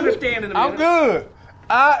playing? You understand in a minute. I'm good.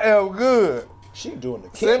 I am good. She doing the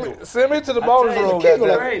kegel. Send me to the bonus room.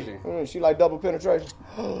 That's crazy. She like double penetration.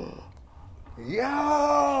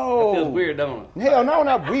 Yo. That feels weird, don't it? Hell no,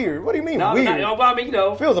 not weird. What do you mean weird? No, I mean,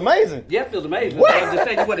 feels amazing. Yeah, it feels amazing. What? I'm just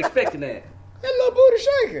saying you wasn't expecting that. That little booty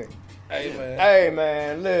shaking. Hey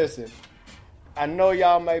man, listen. I know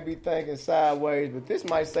y'all may be thinking sideways, but this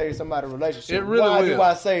might save somebody's relationship. It really Why will. do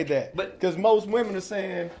I say that? But because most women are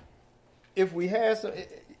saying, if we had some,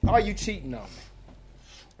 are you cheating on me?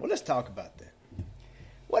 Well, let's talk about that.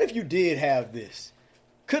 What if you did have this?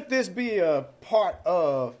 Could this be a part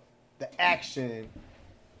of the action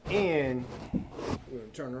in?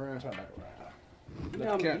 Turn around. You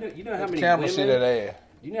know how many camera see that ass.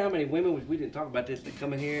 You know how many women, we didn't talk about this, that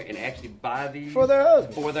come in here and actually buy these For their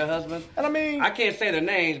husband. And I mean, I can't say their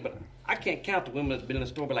names, but I can't count the women that's been in the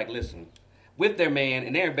store, but like, listen, with their man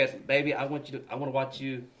and their best, baby, I want to watch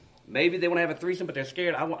you. Maybe they want to have a threesome, but they're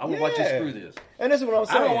scared. I want to watch you screw this. And this is what I'm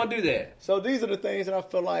saying. I don't want to do that. So these are the things that I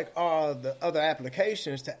feel like are the other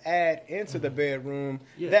applications to add into the bedroom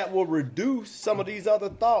that will reduce some of these other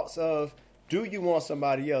thoughts of, do you want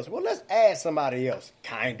somebody else? Well, let's add somebody else,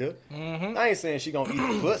 kind of. Mm-hmm. I ain't saying she going to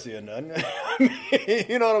eat the pussy or nothing.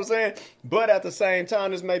 You know what I'm saying? But at the same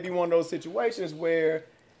time, this may be one of those situations where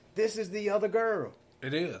this is the other girl.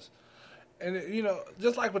 It is. And,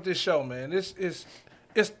 just like with this show, man, it's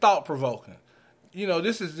thought-provoking.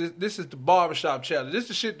 This is the barbershop challenge. This is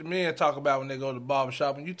the shit the men talk about when they go to the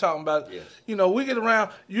barbershop. And you talking about, we get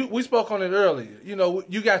around, we spoke on it earlier.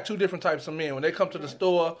 You got two different types of men. When they come to the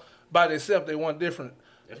store by themselves, they want different.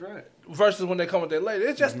 That's right. Versus when they come with their lady.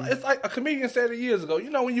 It's just, it's like a comedian said it years ago.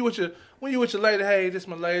 When you with your lady, hey, this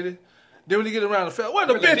my lady. Then when you get around the fella, where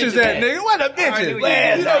the bitches at, nigga? Where the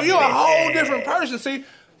bitches? You're a whole different person. See,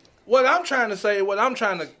 what I'm trying to say, what I'm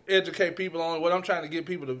trying to educate people on, what I'm trying to get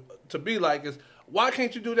people to be like is, why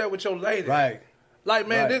can't you do that with your lady? Right. Like,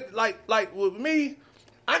 man, like with me,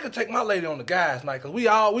 I could take my lady on the guys' night because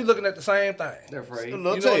we looking at the same thing. They're afraid. You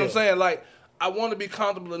know what I'm saying? Like, I want to be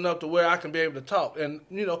comfortable enough to where I can be able to talk. And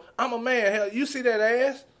I'm a man. Hell, you see that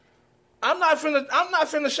ass? I'm not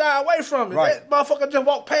finna shy away from it. Right. That motherfucker just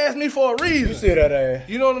walked past me for a reason. You see that ass?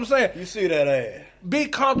 You know what I'm saying? You see that ass? Be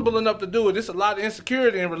comfortable enough to do it. There's a lot of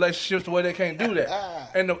insecurity in relationships the way they can't do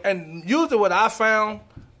that. And usually what I found,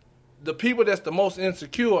 the people that's the most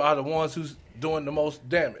insecure are the ones who's doing the most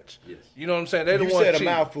damage. Yes. You know what I'm saying? They're the You ones said a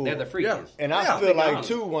cheating. mouthful. They're the freakiest. Yeah. And I feel like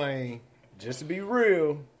too, Wayne, just to be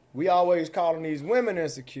real, we always calling these women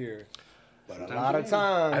insecure. But a lot of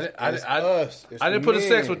times, it's us. It's I didn't the put a men.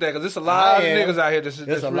 sex with that because there's a lot of niggas out here that's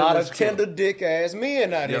There's a really lot of insecure. tender dick ass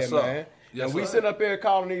men out Yes, here, sir. man. Yes, and we sir. sit up here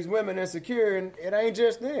calling these women insecure, and it ain't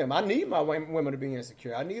just them. I need my women to be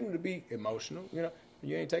insecure. I need them to be emotional.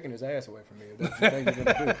 You ain't taking his ass away from me. If that's what you think you're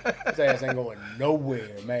gonna do. His ass ain't going nowhere,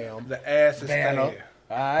 ma'am. The ass is staying. All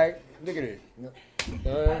right, look at it.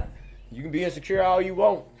 You can be insecure all you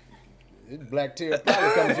want. This black tail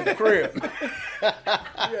probably coming to the crib.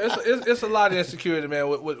 It's a lot of insecurity, man,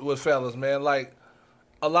 with fellas, man. Like,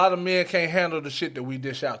 a lot of men can't handle the shit that we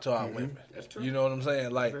dish out to our women. That's true. You know what I'm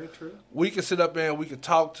saying? Like, Very true. we can sit up there and we can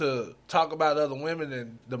talk about other women,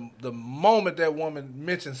 and the moment that woman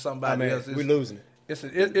mentions somebody else, we losing it. It's The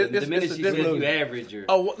minute a she says different. you average, or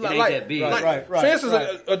Oh, it ain't like, that big. Right. For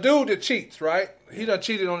instance, a dude that cheats, right? He done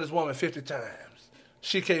cheated on this woman 50 times.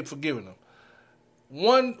 She can't forgive him.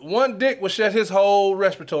 One dick will shut his whole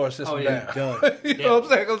respiratory system down. Done. You know what I'm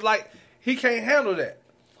saying? Because, like, he can't handle that.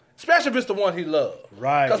 Especially if it's the one he loves.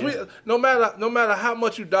 Right. Because no matter how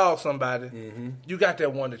much you dog somebody, you got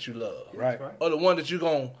that one that you love. Right. Or the one that you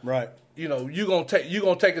going Right. you gonna take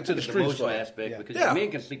it to the The streets emotional for. aspect, because Yeah.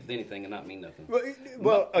 men can sleep with anything and not mean nothing.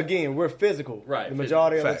 Well, again, we're physical. Right, The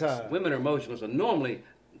majority of the Facts. time. Women are emotional, so normally,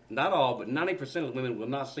 not all, but 90% of women will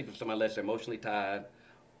not sleep with somebody unless they're emotionally tied,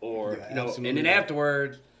 or Yeah, and absolutely then right.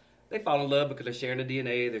 afterwards they fall in love because they're sharing the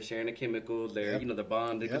DNA, they're sharing the chemicals, they're they're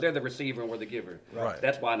bonded because they're the receiver and we're the giver. Right.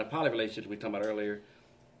 That's why in the poly relationships we talked about earlier,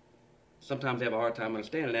 sometimes they have a hard time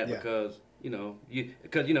understanding that Yeah. because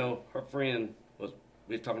her friend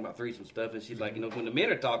we was talking about threesome stuff, and she's like, when the men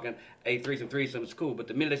are talking, hey, threesome, it's cool, but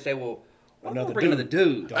the minute they say, well, I'm gonna bring another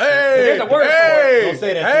dude. Hey, There's a word for it. Don't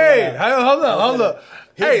say that Hey, too loud. hold up.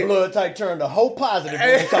 His Hey, blood type turned a whole positive when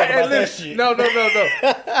we talk about that listen, shit. No.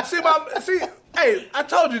 Hey, I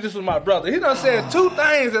told you this was my brother. He done said two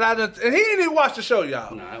things that I done, and he ain't even watched the show,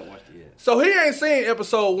 y'all. No, I haven't watched it yet. So he ain't seen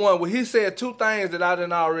episode 1 where he said two things that I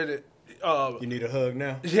done already. You need a hug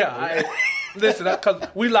now? Yeah, listen, because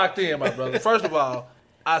we locked in, my brother. First of all,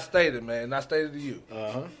 I stated, man, and I stated to you,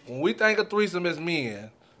 when we think of threesome as men,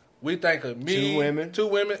 we think of me,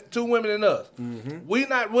 two women, and us. We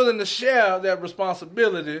not willing to share that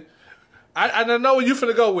responsibility. I don't know where you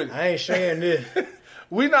finna go with it. I ain't sharing this.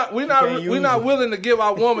 We not willing to give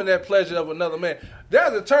our woman that pleasure of another man.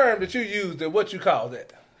 There's a term that you use that what you call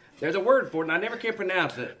that. There's a word for it, and I never can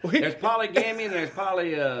pronounce it. There's polygamy, and there's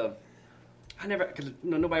because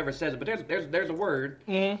nobody ever says it, but there's a word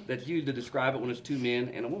that's used to describe it when it's two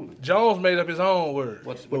men and a woman. Jones made up his own word.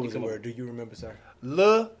 What was the word? Do you remember, sir?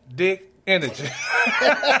 Lil dick energy.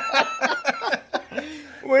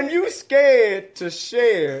 When you scared to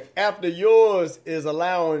share after yours is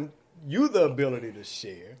allowing you the ability to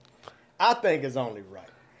share, I think it's only right.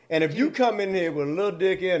 And if you come in here with little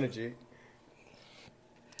dick energy,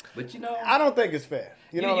 But I don't think it's fair.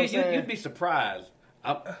 You know what I'm saying? You'd be surprised.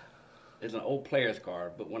 It's an old player's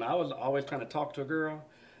card, but when I was always trying to talk to a girl,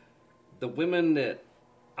 the women that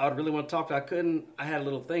I would really want to talk to, I couldn't. I had a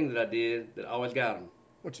little thing that I did that always got them.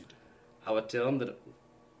 What you do? I would tell them that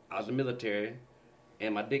I was in the military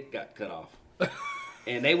and my dick got cut off.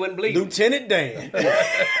 And they wouldn't believe me. Lieutenant Dan.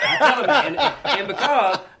 I tell them, and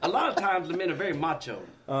because a lot of times the men are very macho.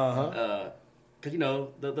 Because,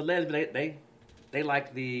 the lesbian, they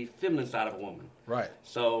like the feminine side of a woman. Right.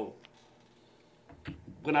 So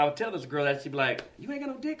when I would tell this girl that, she'd be like, you ain't got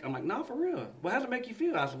no dick. I'm like, no, for real. Well, how's it make you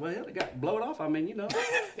feel? I said, well, hell, it got blowed off. I mean,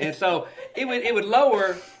 And so it would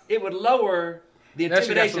lower the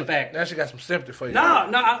intimidation factor. Now she got some sympathy for you. No,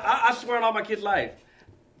 I swear on all my kids' life.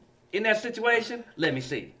 In that situation, let me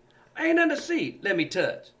see. Ain't nothing to see. Let me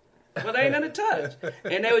touch. Well, there ain't nothing to touch.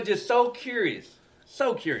 And they were just so curious.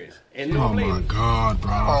 So curious. And normally, Oh my God,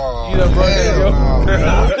 bro. You done brought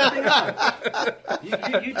that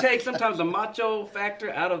up. you take sometimes the macho factor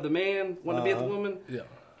out of the man wanting to be with the woman,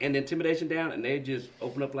 and the intimidation down, and they just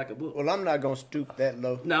open up like a book. Well, I'm not going to stoop that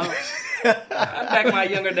low. No. Back in my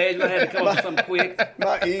younger days, I had to come up with something quick.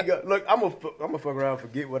 My ego. Look, I'm gonna fuck around and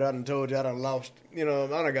forget what I done told you. I done lost. I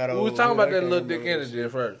done got old. We was talking about that I can't little dick remember energy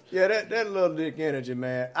at first. Yeah, that little dick energy,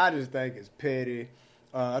 man. I just think it's petty.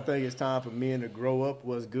 I think it's time for men to grow up.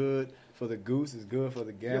 What's good for the goose is good for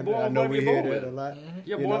the gander. born I know whatever we you're hear born that with. a lot.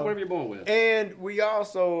 You're you born know. whatever you're born with. And we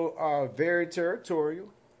also are very territorial.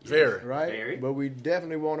 Very. Right? Very. But we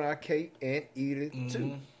definitely want our cake and eat it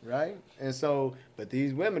too. Right? And so, but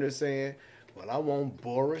these women are saying, well, I want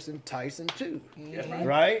Boris and Tyson too. That's right.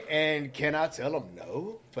 Right? And can I tell them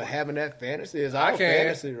no for having that fantasy? It's our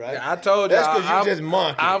fantasy, right? Yeah, I told you. That's because you just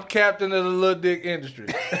monkey. I'm captain of the little dick industry.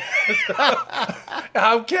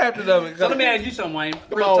 I'm captain of it. So let me ask you something, Wayne.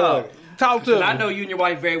 Come Real on talk. with it. Talk to me. I know you and your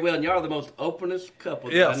wife very well, and y'all are the most openest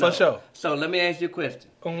couple. that Yeah, I know. for sure. So let me ask you a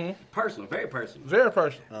question. Mm-hmm. Personal, very personal. Very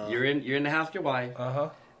personal. You're in the house with your wife. Uh-huh.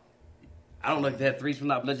 I don't know if you've had threes or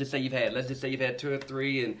not, but let's just say you've had 2 or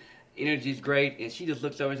 3, and energy's great, and she just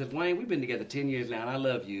looks over and says, Wayne, we've been together 10 years now, and I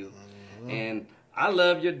love you. And I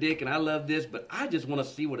love your dick, and I love this, but I just want to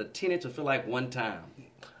see what a 10-inch will feel like one time.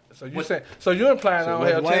 So you say? So you're implying I don't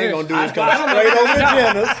have Wayne 10 gonna inches? do is come straight over to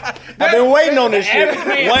Jenna's. I've been waiting on this shit.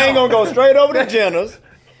 Wayne gonna go straight over to Jenna's,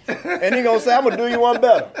 and he gonna say, I'm gonna do you one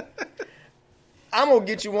better. I'm gonna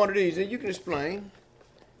get you one of these, and you can explain.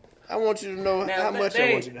 I want you to know Now, how much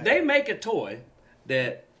I want you to have. They make a toy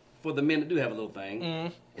that, for the men that do have a little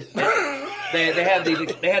thing, they have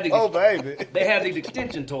these Oh, baby. they have these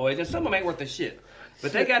extension toys, and some of them ain't worth a shit.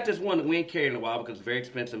 But they got this one that we ain't carried in a while because it's very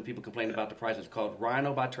expensive and people complain about the price. It's called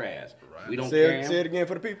Rhino by Traz. We don't carry Say it again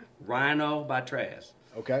for the people. Rhino by Traz.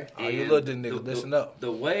 Okay. Oh, you And little dick niggas, listen up.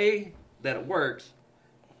 The way that it works,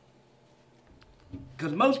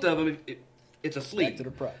 because most of them, it's a sleeve. Back to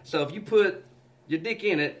the price. So if you put your dick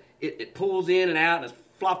in it, it pulls in and out and it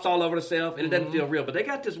flops all over itself and it doesn't feel real. But they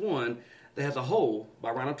got this one that has a hole by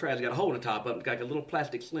Rhino Traz. It's got a hole in the top of it. It's got like a little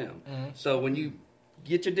plastic slim. So when you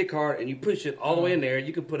get your dick hard and you push it all the way in there,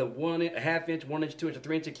 you can put a half inch, 1 inch, 2 inch, or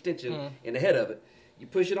 3 inch extension in the head of it. You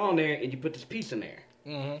push it on there and you put this piece in there.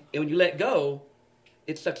 And when you let go,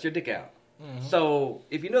 it sucks your dick out. So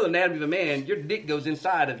if you know the anatomy of a man, your dick goes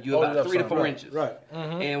inside of you Hold it about up 3 to some, 4 right, inches. Right.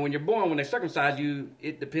 And when you're born, when they circumcise you,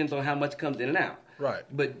 it depends on how much comes in and out. Right.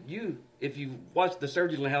 But if you watch the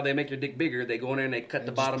surgeons and how they make your dick bigger, they go in there and they cut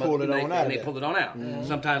the just bottom pull of it it on out and of they there. pull it on out.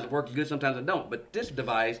 Sometimes it works good, sometimes it don't. But this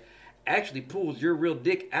device actually pulls your real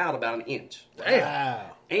dick out about an inch.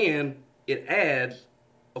 Wow. And it adds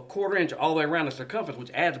a 1/4 inch all the way around the circumference, which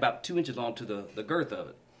adds about 2 inches onto the girth of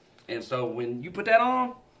it. And so when you put that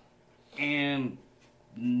on, and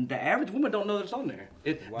the average woman don't know that it's on there.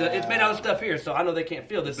 It's made out of stuff here, so I know they can't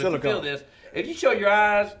feel this. But if you feel Silicone. this, if you show your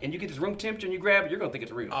eyes and you get this room temperature and you grab it, you're gonna think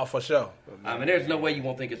it's real. Oh, for sure. I mean, there's no way you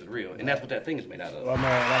won't think it's real, and that's what that thing is made out of. Well,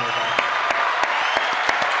 man,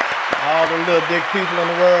 all the little dick people in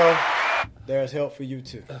the world, there's help for you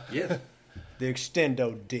too. Yes. The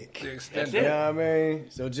extendo dick. The That's extended. it. You know what I mean?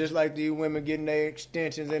 So just like these women getting their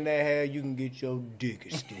extensions in their hair, you can get your dick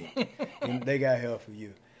extended. And they got help for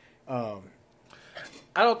you.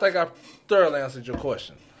 I don't think I thoroughly answered your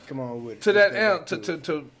question. Come on with it. To Let's that go back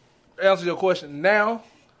to answer your question now,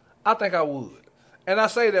 I think I would. And I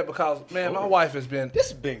say that because, man, my wife has been. This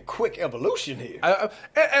has been quick evolution here.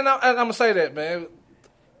 And I'm gonna say that, man.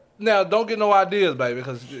 Now, don't get no ideas, baby,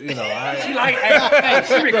 because you know She like, hey,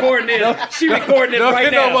 she recording this. She recording this don't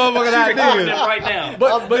right get no now. motherfucking She recording ideas. this right now.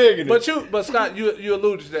 But I'm digging but Scott, you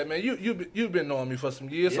alluded to that, man. You've been knowing me for some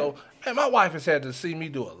years, so man, my wife has had to see me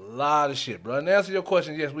do a lot of shit, bro. And to answer your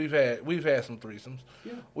question, yes, we've had some threesomes.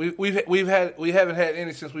 Yeah. We haven't had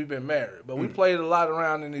any since we've been married, but we played a lot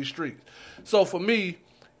around in these streets. So for me,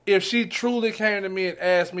 if she truly came to me and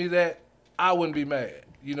asked me that, I wouldn't be mad.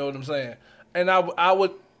 You know what I'm saying? And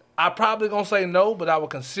I'm probably gonna say no, but I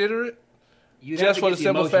would consider it. You just for the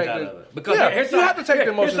simple fact out that of it. Because yeah, here's you have to take the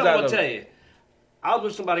emotions here's something out I'll of tell it. you. I was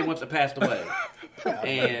with somebody once that passed away.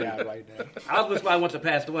 And right now. I was with somebody once that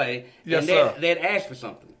passed away, Yes, and sir. they'd asked for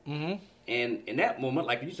something. Mm-hmm. And in that moment,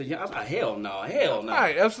 like you said, yeah, I was like, hell no.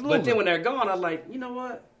 Right, absolutely. But then when they're gone, I was like, you know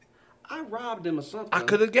what? I robbed them of something. I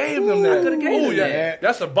could have gave them that. I coulda gave them yeah. that.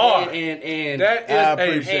 That's a bar. And That I is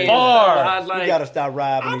appreciate a it. bar. I was like, You gotta stop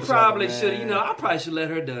robbing I each probably other, should have, man. I probably should let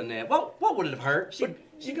her done that. What would it have hurt?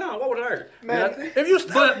 She gone. What would it hurt? Man, Nothing. If you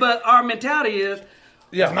stop, But our mentality is,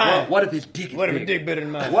 yeah, what if his dick is What if a big? dick bigger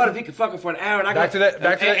than mine? What if he could fuck her for an hour? And I Back to that and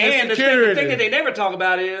the insecurity. thing that they never talk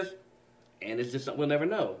about is, and it's just something we'll never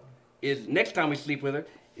know, is next time we sleep with her,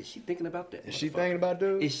 is she thinking about that? Is she motherfucker? thinking about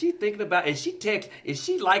dude? Is she thinking about? Is she text? Is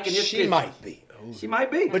she liking his? She pictures? might be. She might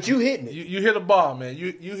be. But you hitting it. you hit a bar, man.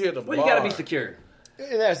 You hit a bar. Well, you gotta be secure.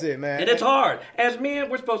 And that's it, man. And it's hard. As men,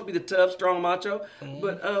 we're supposed to be the tough, strong macho,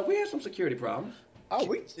 but we have some security problems.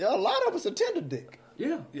 Oh, a lot of us are tender dick.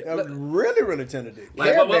 Yeah. Really, really tender dick.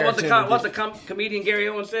 Like Care what's Bear the tender dick. comedian Gary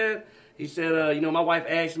Owens said? He said, my wife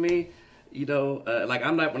asked me, You know, like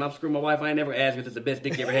I'm not when I'm screwing my wife, I ain't never asked if it's the best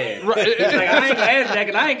dick you ever had. Right. Like I ain't gonna ask that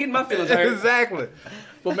because I ain't getting my feelings hurt. Exactly.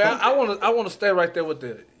 But man, I want to stay right there with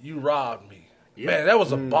the you robbed me. Yeah. Man, that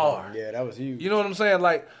was a bar. Yeah, that was huge. You know what I'm saying?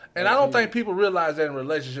 Like, and I don't think people realize that in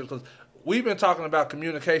relationships because we've been talking about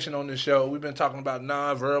communication on this show. We've been talking about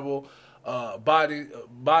nonverbal,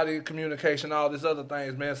 body communication, all these other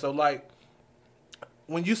things, man. So like,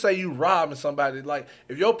 when you say you robbing somebody, like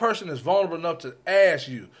if your person is vulnerable enough to ask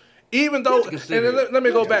you. Even though, and let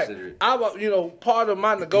me go back. Part of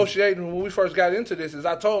my negotiating when we first got into this is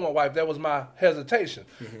I told my wife that was my hesitation.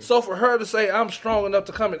 Mm-hmm. So for her to say I'm strong enough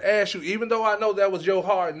to come and ask you, even though I know that was your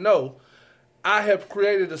hard no, I have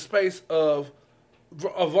created a space of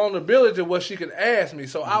vulnerability where she could ask me.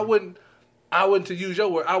 So mm-hmm. I wouldn't to use your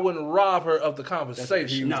word, I wouldn't rob her of the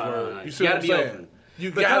conversation. No. You see what I'm saying? Open.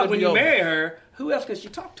 Because when you marry her, who else can she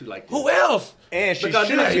talk to like this? Who else? And she because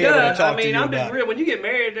should be able to talk to you I'm about being real. When you get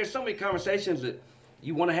married, there's so many conversations that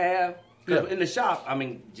you want to have. Because in the shop, I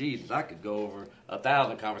mean, Jesus, I could go over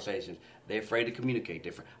 1,000 conversations. They're afraid to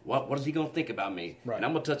communicate. What is he going to think about me? Right. And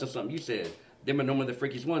I'm going to touch on something you said. Them are normally the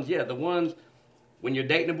freakiest ones. Yeah, the ones when you're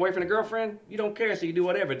dating a boyfriend or girlfriend, you don't care, so you do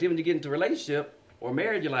whatever. Then when you get into a relationship or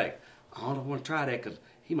marriage, you're like, I don't want to try that because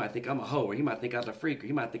he might think I'm a hoe, or he might think I was a freak, or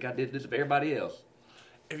he might think I did this with everybody else.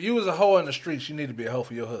 If you was a hoe in the streets, you need to be a hoe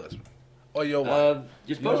for your husband or your wife.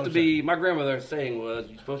 You're supposed to be. My grandmother's saying was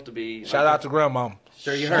you're supposed to be. Shout out to grandmama.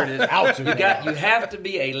 Sure, you heard it. You have to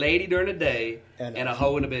be a lady during the day and a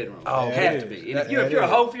hoe in the bedroom. Oh, you have to be. And if you're a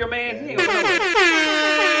hoe for your man, he ain't gonna know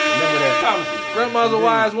that. Remember that. Grandma's a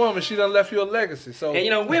wise woman. She done left you a legacy. So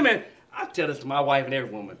and women, I tell this to my wife and every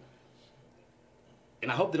woman. And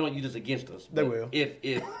I hope they don't use this against us. They will. If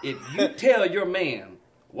you tell your man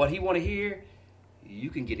what he want to hear, you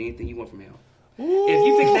can get anything you want from him. Ooh. If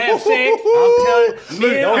you fix to have sex, I'm telling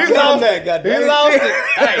you, don't tell him that, goddamn. He lost it.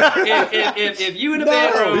 Hey, if you in the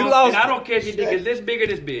bedroom, and I don't care if your dick is this big or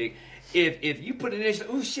this big, if you put it in,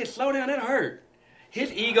 oh shit, slow down, that hurt.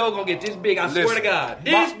 His ego gonna get this big. I swear to God,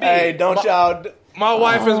 this big. Hey, don't y'all. My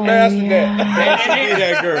wife is mastered that. Don't be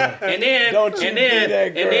that girl. And then, don't you be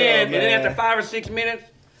that girl, and then after 5 or 6 minutes,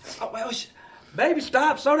 baby,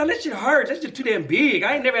 stop, slow down. That shit hurts. That's just too damn big.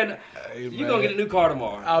 I ain't never had. You gonna get a new car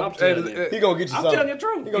tomorrow. I'm telling you. He gonna get you something. I'm telling you the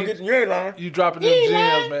truth. He gonna get you. You ain't lying. You dropping them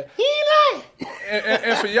gems, man. He lying.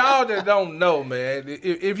 And for y'all that don't know, man,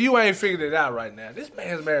 if you ain't figured it out right now, this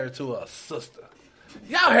man's married to a sister.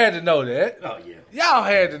 Y'all had to know that. Oh yeah. Y'all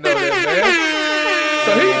had to know that, man.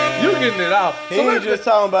 So you getting it out. He So ain't just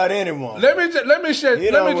talking about anyone. Let me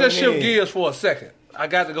just shift gears for a second. I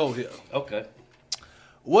got to go here. Okay.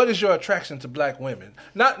 What is your attraction to black women?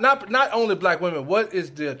 Not only black women. What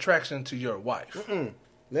is the attraction to your wife?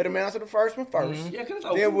 Let him answer the first one first. Mm-hmm. Yeah,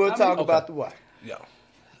 then we'll talk about the wife. Yeah.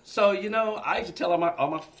 So I used to tell all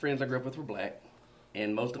my friends I grew up with were black,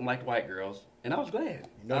 and most of them liked white girls, and I was glad.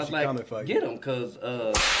 You know I was like, get them, because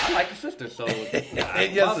I like the sister. So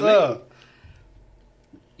yes, sir.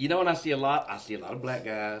 And I see a lot of black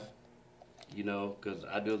guys. Because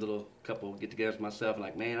I do a little couple get-togethers myself. And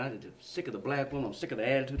like, man, I'm just sick of the black woman. I'm sick of the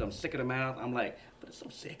attitude. I'm sick of the mouth. I'm like, but it's so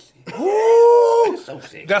sexy. It's so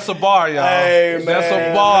sexy. That's a bar, y'all. Hey, man, that's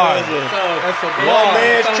a bar. That's a bar. One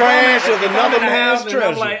man's trash is another man's treasure.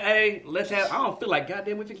 I'm like, hey, I don't feel like,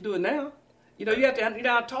 goddamn, we can do it now. You have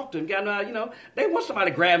to talk to them. You gotta know, they want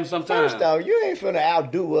somebody to grab them sometimes. First off, you ain't finna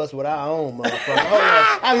outdo us with our own motherfucker. Hold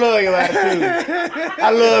on. I love your attitude.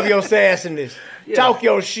 I love your sassiness. Yeah. Talk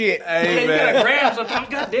your shit. Hey, you gotta grab sometimes.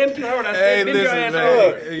 Goddamn, you heard I said, bend your ass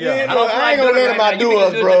over. I ain't gonna let him outdo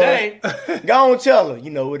us, bro. Go on, tell her. You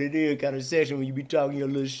know what it is, kind of session when you be talking your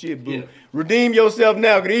little shit, boo. Yeah. Redeem yourself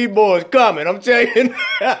now, because these boys coming. I'm telling you,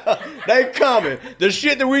 they coming. The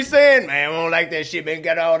shit that we saying, man, we don't like that shit, man.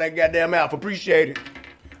 Got all that goddamn mouth. Appreciate it.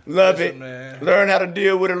 Love it. Man. Learn how to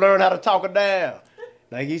deal with it. Learn how to talk it down.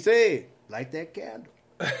 Like he said, light that candle.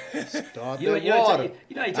 Start that water.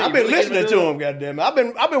 I've been listening to him, goddamn it.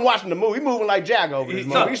 I've been watching the movie. He moving like Jack over this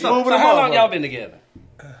movie. He's moving. So how long y'all been together?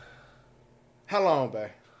 How long,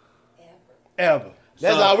 babe? Ever.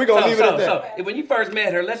 That's all. We gonna leave it at that. So when you first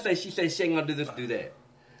met her, let's say she said she ain't gonna do this, do that.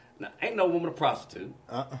 Now, ain't no woman a prostitute.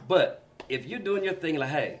 But if you're doing your thing, like,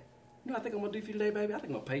 hey, I think I'm gonna do for you today, baby. I think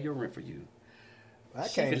I'm gonna pay your rent for you. I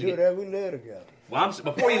can't do that. We live together. Well,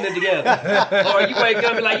 before you live together. Or you wake up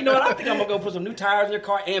and be like, you know what? I think I'm going to go put some new tires in your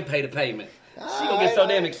car and pay the payment. She going to get so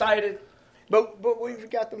damn excited. But we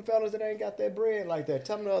got them fellas that ain't got that bread like that.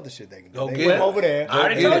 Tell them the other shit they can do. They get them over there. I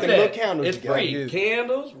already told you that. It's together. free.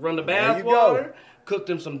 Candles, run the bath water, cook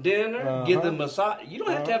them some dinner, give them massage. You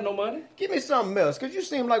don't have to have no money. Give me something else, because you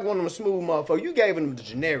seem like one of them smooth motherfuckers. You gave them the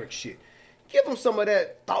generic shit. Give them some of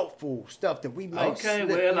that thoughtful stuff that we make. Okay, slip,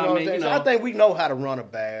 well, you know I what mean, I'm saying? you So know. I think we know how to run a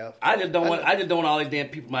bath. I just don't want all these damn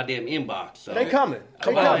people in my damn inbox. So. They coming.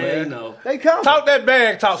 Come They on, coming. man. You know. They coming. Talk that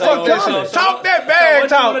bag talk. So- Fuck that so- shit. Talk that bag so what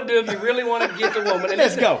talk. you want to do if you really want to get the woman? And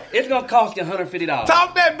Let's go. It's going to cost you $150.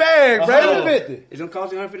 Talk that bag, bro. Uh-huh. 150. It's going to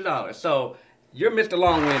cost you $150. So you're Mr.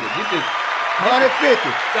 Long-winded. You can. 150.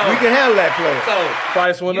 So- We can handle that player. So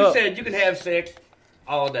Price went you up. said you can have sex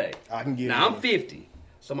all day. I can give Now you I'm 50,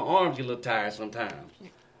 so my arms get a little tired sometimes.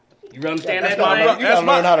 You understand That's that, my man? brother. You gotta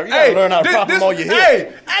learn how to- you gotta learn how to prop them on your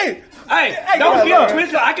hip. Hey, Hey, don't gotta get learn.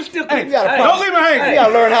 twisted. I can still. you gotta don't leave me hanging. You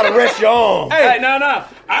gotta learn how to rest your arms. Hey, no. I gotta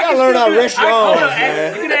can learn still how to do- rest your hold arms, on,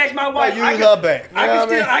 man. You can ask my wife. use I can, her back. You I know can what I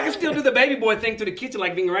still, mean? I can still do the baby boy thing through the kitchen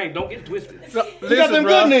like Ving Rhames. Don't get it twisted. No, You got listen, them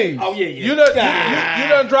bro. good knees. Oh yeah. You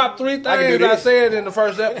done dropped three can do things I this. said in the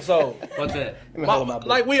first episode. What's that? Let me hold my book.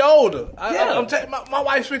 Like we older. Yeah. I'm telling my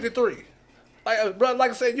wife's 53. Like, bro,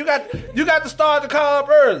 like I said, you got to start the car up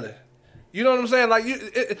early. You know what I'm saying? Like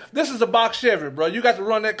this is a box Chevy, bro. You got to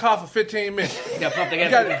run that car for 15 minutes. You got to pump the You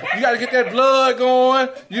gas. got to get that blood going.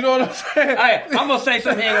 You know what I'm saying? Hey, I'm gonna say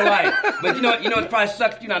something you ain't gonna like, but you know it probably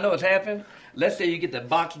sucks. You know, I know what's happened. Let's say you get the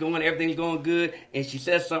box going, everything's going good, and she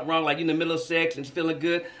says something wrong, like you in the middle of sex and it's feeling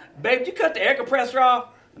good. Babe, you cut the air compressor off.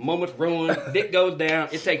 The moment's ruined. Dick goes down.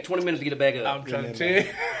 It takes 20 minutes to get it back up. I'm trying to tell you.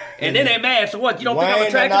 And then they mad. So what? You don't think I'm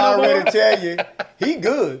Wayne done attractive no more? already tell you he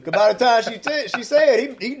good. Cause by the time she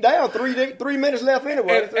said he down 3 minutes left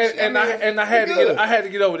anyway. And I had to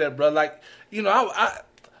get over that, bro. Like, you know,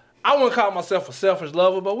 I wouldn't call myself a selfish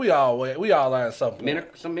lover, but we all are in some point.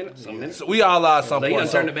 Some minutes. We all are at some So you point.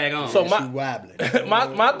 done turned it back on. So She wobbling.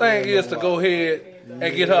 my thing is to go ahead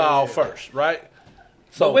and get her off first, right?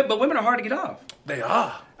 So but women are hard to get off. they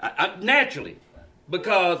are. Naturally.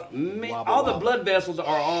 Because all the wobble. blood vessels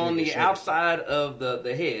are on the shake it. outside of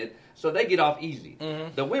the head, so they get off easy.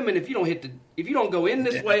 The women, if you don't go in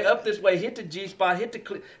this way, up this way, hit the G spot, hit the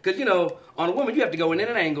clit, because you know on a woman you have to go in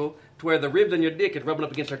an angle to where the ribs on your dick is rubbing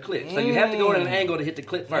up against her clit. So you have to go in an angle to hit the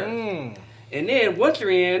clit first, and then once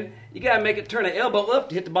you're in, you gotta make it turn an elbow up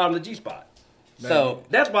to hit the bottom of the G spot. So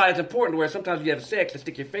that's why it's important to where sometimes you have sex to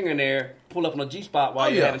stick your finger in there, pull up on the G spot while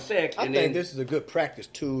you're having sex. I and think then, this is a good practice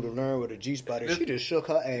tool to learn what a G spot is. She just shook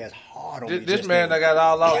her ass hard on me. This just man now. that got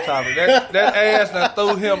all off topic. That ass done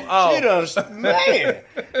threw him off. She done, man.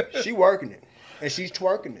 She working it, and she's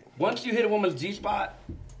twerking it. once you hit a woman's G spot,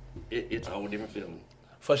 it's a whole different feeling.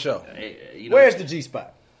 For sure. You know, Where's the G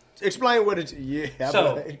spot? Explain what it. Yeah,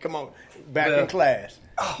 So- come on, back Well- in class.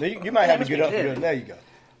 Now, you might have to get up for this. There you go.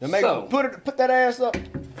 Now So- put that ass up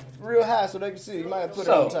real high so they can see. You might have to put it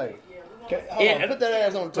on the So- table. Okay, hold on, put that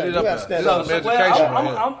ass on the it table. You up have to there. stand So- up. so- well, education,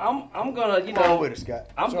 I'm gonna, you Come on know, with it, Scott.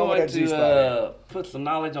 I'm Show 'em what going that G-spot is. to put some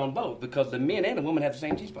knowledge on both because the men and the women have the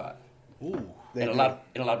same G spot, They and a do. lot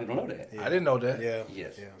of people don't know that. I didn't know that. Yeah.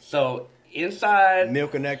 Yes. Yeah. So inside,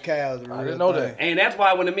 Milking that cow is a real didn't know thing. that. and that's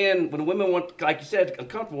why when the women want, like you said,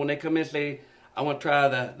 uncomfortable when they come in and say, I want to try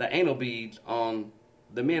the anal beads on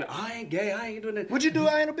the men. I ain't gay. I ain't doing that. Would you do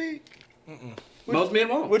anal bead? Most men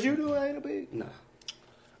won't. Would you do anal bead? No.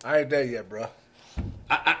 I ain't there yet, bro.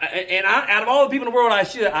 Out of all the people in the world, I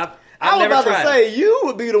should. I've I was never about tried to it. say you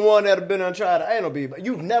would be the one that have been untried an anal bead, but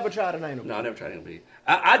you've never tried an anal bead. No, I never tried anal bead.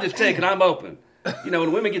 I just take it. I'm open. You know,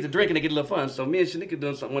 when women get to drinking, they get a little fun. So me and Shanika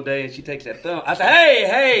doing something one day, and she takes that thumb. I said,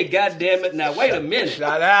 hey, God damn it. Now, wait a minute.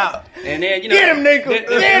 Shout out. And then, you know. Get him, Nickel. Get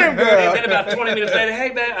him, girl. And then about 20 minutes later, hey,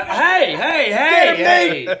 man.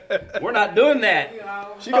 Hey. We're not doing that.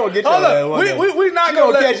 She gonna get your Hold ass up. one day. We not She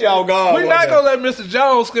gonna gonna let catch you off guard We one not day. gonna let Mr.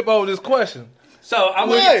 Jones skip over this question. So I'm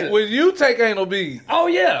Wait. going to. Will you take anal beads? Oh,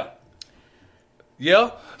 yeah.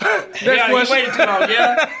 Yeah. Next Yeah, you question. waited too long,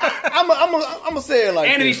 yeah? I'm gonna say it like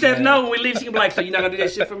And if he this. says man. no when we leave, she can be like, so you're not going to do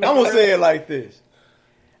that shit for me? I'm gonna say it like this.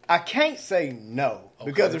 I can't say no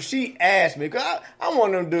because if she asked me, because I'm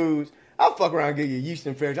one of them dudes. I'll fuck around and get you a yeast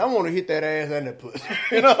infection. I want to hit that ass and that pussy.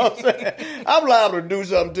 You know what I'm saying? I'm liable to do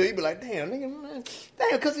something to you. Be like, damn, nigga, man,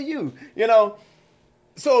 damn, because of you. You know?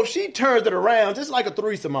 So if she turns it around, just like a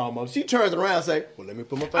threesome almost, she turns it around and say, well, let me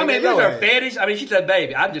put my finger I mean, in if your it's her ass. fetish, I mean, she said,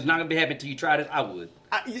 baby, I'm just not going to be happy until you try this. I would.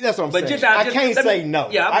 That's what I'm But saying. just- I just- can't let me- say no.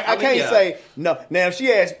 yeah, I I mean, can't yeah. say no. Now, if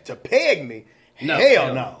she asked to peg me, No, hell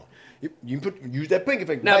hell no. You use that pinky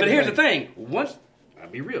finger. Now, but baby here's the finger. thing. I'll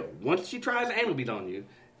be real. Once she tries the anal bead on you,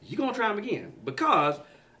 you're going to try them again. Because,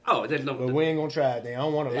 there's no... But we ain't gonna try it. Then I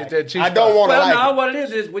don't want to like that it. cheap I don't spot. want to Well, like no, it. what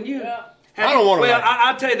it is when you... I don't wanna Well, like it.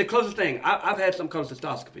 I'll tell you the closest thing. I've had something called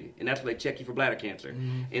cystoscopy, and that's where they check you for bladder cancer.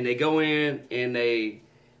 Mm-hmm. And they go in and they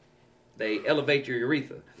elevate your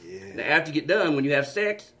urethra. Yeah. Now, after you get done, when you have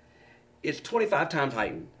sex, it's 25 times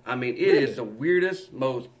heightened. I mean, it is the weirdest,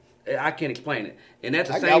 most I can't explain it. And that's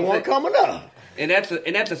the I same got one thing. coming up. And that's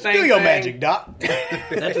the same Do thing. your magic, Doc.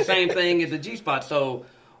 That's the same thing as the G-spot. So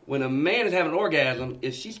when a man is having an orgasm,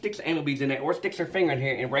 if she sticks anal beads in there or sticks her finger in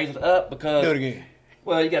here and raises it up because... Do it again.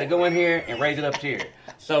 Well, you got to go in here and raise it up to here.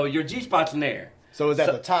 So your G-spot's in there. So it's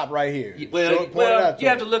at the top right here. Well, you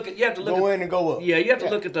have to look at... Go in and go up. Yeah, you have to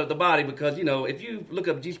look at the body because, if you look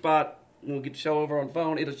up G-spot, we'll get the show over on the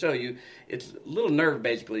phone, it'll show you. It's a little nerve,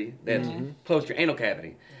 basically, that's close to your anal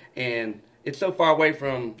cavity. And it's so far away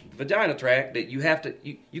from the vagina tract that you have to...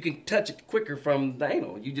 You can touch it quicker from the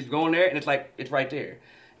anal. You just go in there and it's like, it's right there.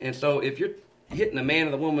 And so if you're hitting the man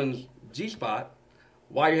or the woman's G-spot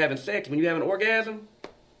while you're having sex, when you have an orgasm,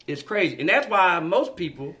 it's crazy. And that's why most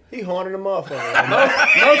people... He haunted them off. most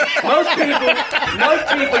people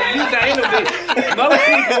use the anal beads. Most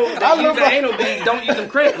people that use the anal beads don't use them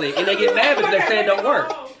correctly, and they get mad because they say it don't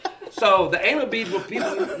work. So the anal beads,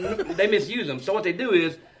 they misuse them. So what they do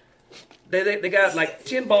is they got like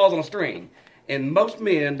 10 balls on a string, and most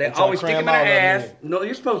men they always stick them in their ass. No,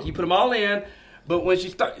 you're supposed to. You put them all in, but when she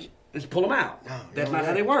starts, just pull them out. No, that's not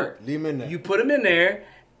how they work. Leave them in there. You put them in there,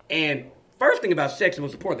 and first thing about sex, the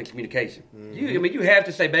most important thing is communication. You have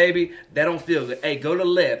to say, baby, that don't feel good. Hey, go to the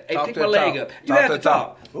left. Hey, pick my leg up. You have to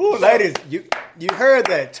talk. Ooh, ladies, you heard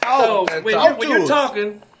that. Talk. So when you're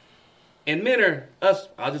talking, and men are us,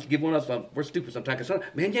 I'll just give one of us, we're stupid sometimes.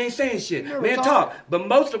 Man, you ain't saying shit. Man, talk. But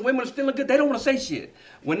most of the women is feeling good. They don't want to say shit.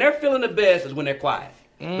 When they're feeling the best is when they're quiet.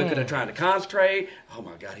 Because they're trying to concentrate. Oh,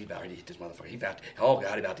 my God, he about to hit this motherfucker. Oh,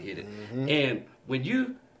 God, he about to hit it. And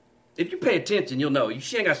if you pay attention, you'll know.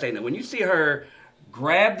 She ain't got to say nothing. When you see her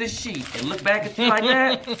grab the sheet and look back at you like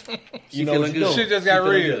that, she feeling good. She just got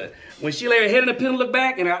real. Good. When she lay her head in the pillow and look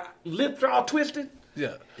back and her lips are all twisted,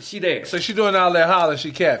 she there. So she doing all that hollering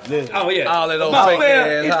she capping. Oh, yeah. All that old fake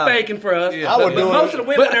ass it's faking for us. Yeah. But most of the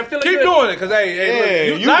women are feeling keep good. doing it, because,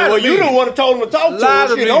 hey, look, you don't want to tell them to talk to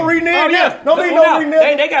us. Don't read Oh, yeah. Don't read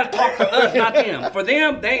them. They got to talk for us, not them. For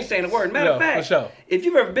them, they ain't saying a word. Matter of fact, for sure. If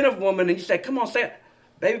you've ever been a woman and you say, come on, say it.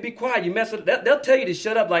 Baby, be quiet. You mess up. They'll tell you to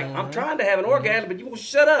shut up. Like, I'm trying to have an orgasm, but you won't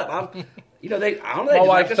shut up. I don't know. My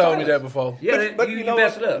wife told me that before. Yeah, but you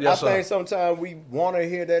mess it up. I think sometimes we want to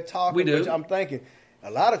hear that talk. We do. Which I'm thinking, a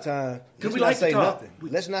lot of times, let's not say nothing.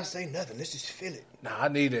 Let's not say nothing. Let's just feel it. Nah, I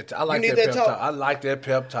need it. I like that pep talk. I like that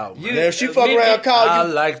pep talk. Now, if she fuck around, call you. I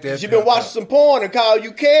like that. She been watching some porn and call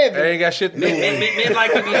you Kevin. They ain't got shit to do with it. Men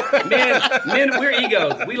like to be men. We're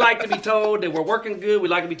egos. We like to be told that we're working good. We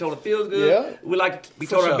like to be told it feels good. Yeah. We like to be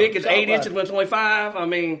told our dick is 8 inches when it's only 5. I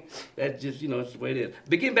mean, that's just it's the way it is.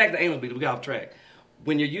 But getting back to anal beads, we got off track.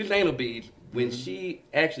 When you're using anal beads, when she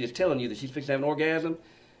actually is telling you that she's fixing to have an orgasm,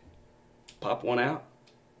 pop one out.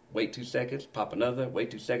 Wait 2 seconds, pop another,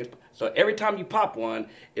 wait 2 seconds. So every time you pop one,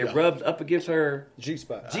 it rubs up against her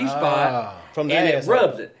G-spot. From the ass.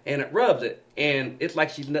 And it rubs it. And it's like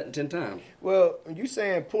she's nutting 10 times. Well, you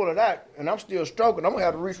saying pull it out, and I'm still stroking, I'm going to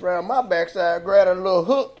have to reach around my backside, grab a little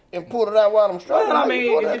hook, and pull it out while I'm stroking. Well, I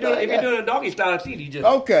mean, if you're doing a doggy style, it's easy. You just...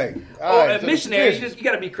 Okay. Or a missionary, you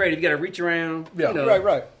got to be creative. You got to reach around. Yeah.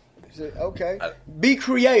 Right. Okay. Be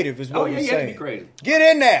creative is what you're saying. You have to be creative. Get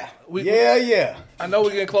in there. Yeah. I know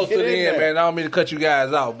we're getting close to the end, man. I don't mean to cut you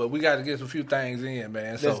guys out, but we got to get a few things in,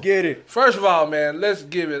 man. So, let's get it. First of all, man, let's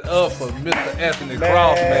give it up for Mr. Anthony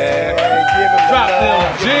Cross, man. Drop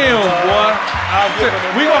them gems, boy.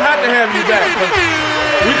 We're going to have to have you back, because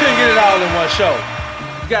we couldn't get it all in one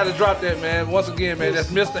show. You got to drop that, man. Once again, man, that's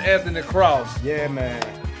Mr. Anthony Cross. Yeah, man.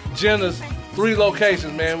 Jenna's 3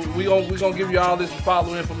 locations, man. We gonna give you all this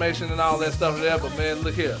follow information and all that stuff there, but man,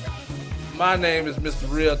 look here. My name is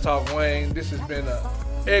Mr. Real Talk Wayne. This has been an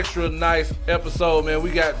extra nice episode, man. We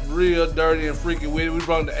got real dirty and freaky with it. We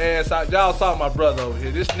run the ass out. Y'all saw my brother over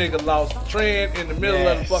here. This nigga lost trend in the middle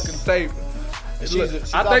of the fucking table.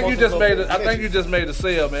 I think you just made a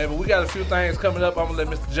sale, man. But we got a few things coming up. I'm gonna let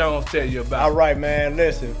Mr. Jones tell you about. All right, man.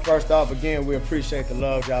 Listen. First off, again, we appreciate the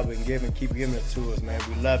love y'all been giving. Keep giving it to us, man.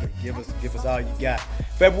 We love it. Give us all you got.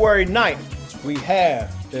 February 9th, we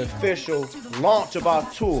have the official launch of our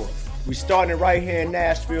tour. We starting right here in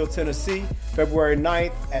Nashville, Tennessee. February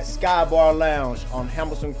 9th at Sky Bar Lounge on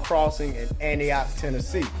Hamilton Crossing in Antioch,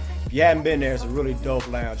 Tennessee. If you haven't been there, it's a really dope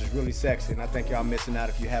lounge. It's really sexy, and I think y'all missing out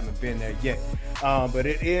if you haven't been there yet. But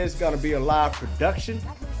it is going to be a live production.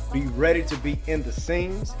 Be ready to be in the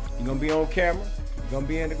scenes. You're going to be on camera. You're going to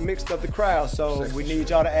be in the mix of the crowd. So we need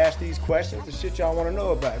y'all to ask these questions, the shit y'all want to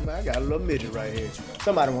know about. Man, I got a little midget right here.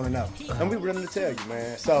 Somebody want to know. And we willing to tell you,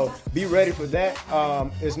 man. So be ready for that.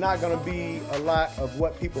 It's not going to be a lot of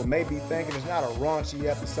what people may be thinking. It's not a raunchy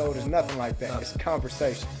episode. It's nothing like that. It's a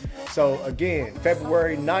conversation. So again,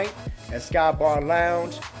 February 9th at Sky Bar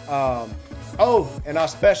Lounge. Oh, and our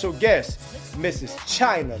special guest, Mrs.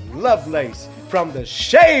 China Lovelace from the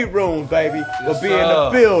Shade Room, baby, will be in the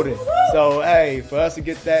building. So, hey, for us to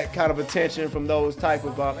get that kind of attention from those type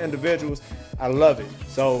of individuals, I love it.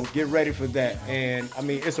 So get ready for that. And, I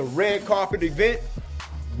mean, it's a red carpet event.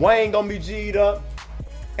 Wayne gonna be G'd up.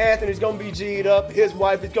 Anthony's gonna be G'd up. His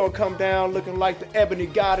wife is gonna come down looking like the ebony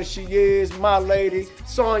goddess she is. My lady,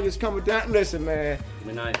 Sonya's coming down. Listen, man,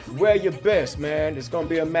 wear your best, man. It's gonna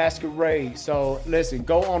be a masquerade. So listen,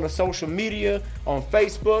 go on the social media, on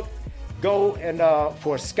Facebook. Go and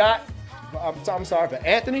for Scott, I'm sorry, for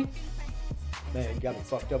Anthony. Man, you got me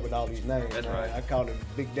fucked up with all these names. That's right. I call him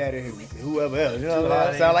Big Daddy, whoever else. You know what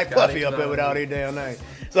I mean? Sound like Puffy up there with all these damn names.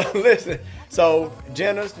 So listen, so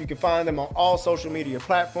Jenna's, you can find them on all social media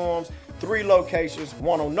platforms. 3 locations,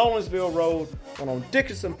 one on Nolensville Road, one on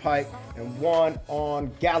Dickinson Pike, and one on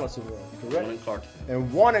Gallatin Road, correct? One in Clarksville.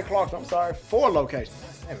 And one in Clarksville, I'm sorry, 4 locations.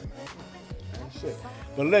 Damn it, man. Shit.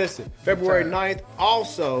 But listen, February 9th,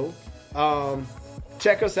 also,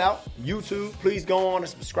 check us out, YouTube. Please go on and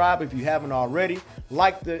subscribe if you haven't already.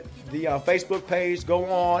 Like the Facebook page. Go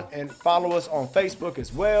on and follow us on Facebook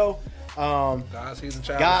as well. God's Heathen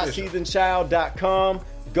Child. God'sHeathenChild.com.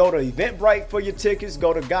 Go to Eventbrite for your tickets.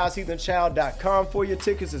 Go to God'sHeathenChild.com for your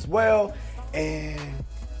tickets as well. And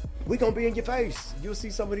we're going to be in your face. You'll see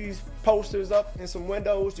some of these posters up in some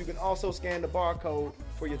windows. You can also scan the barcode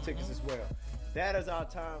for your tickets as well. That is our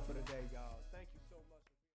time for the day, guys.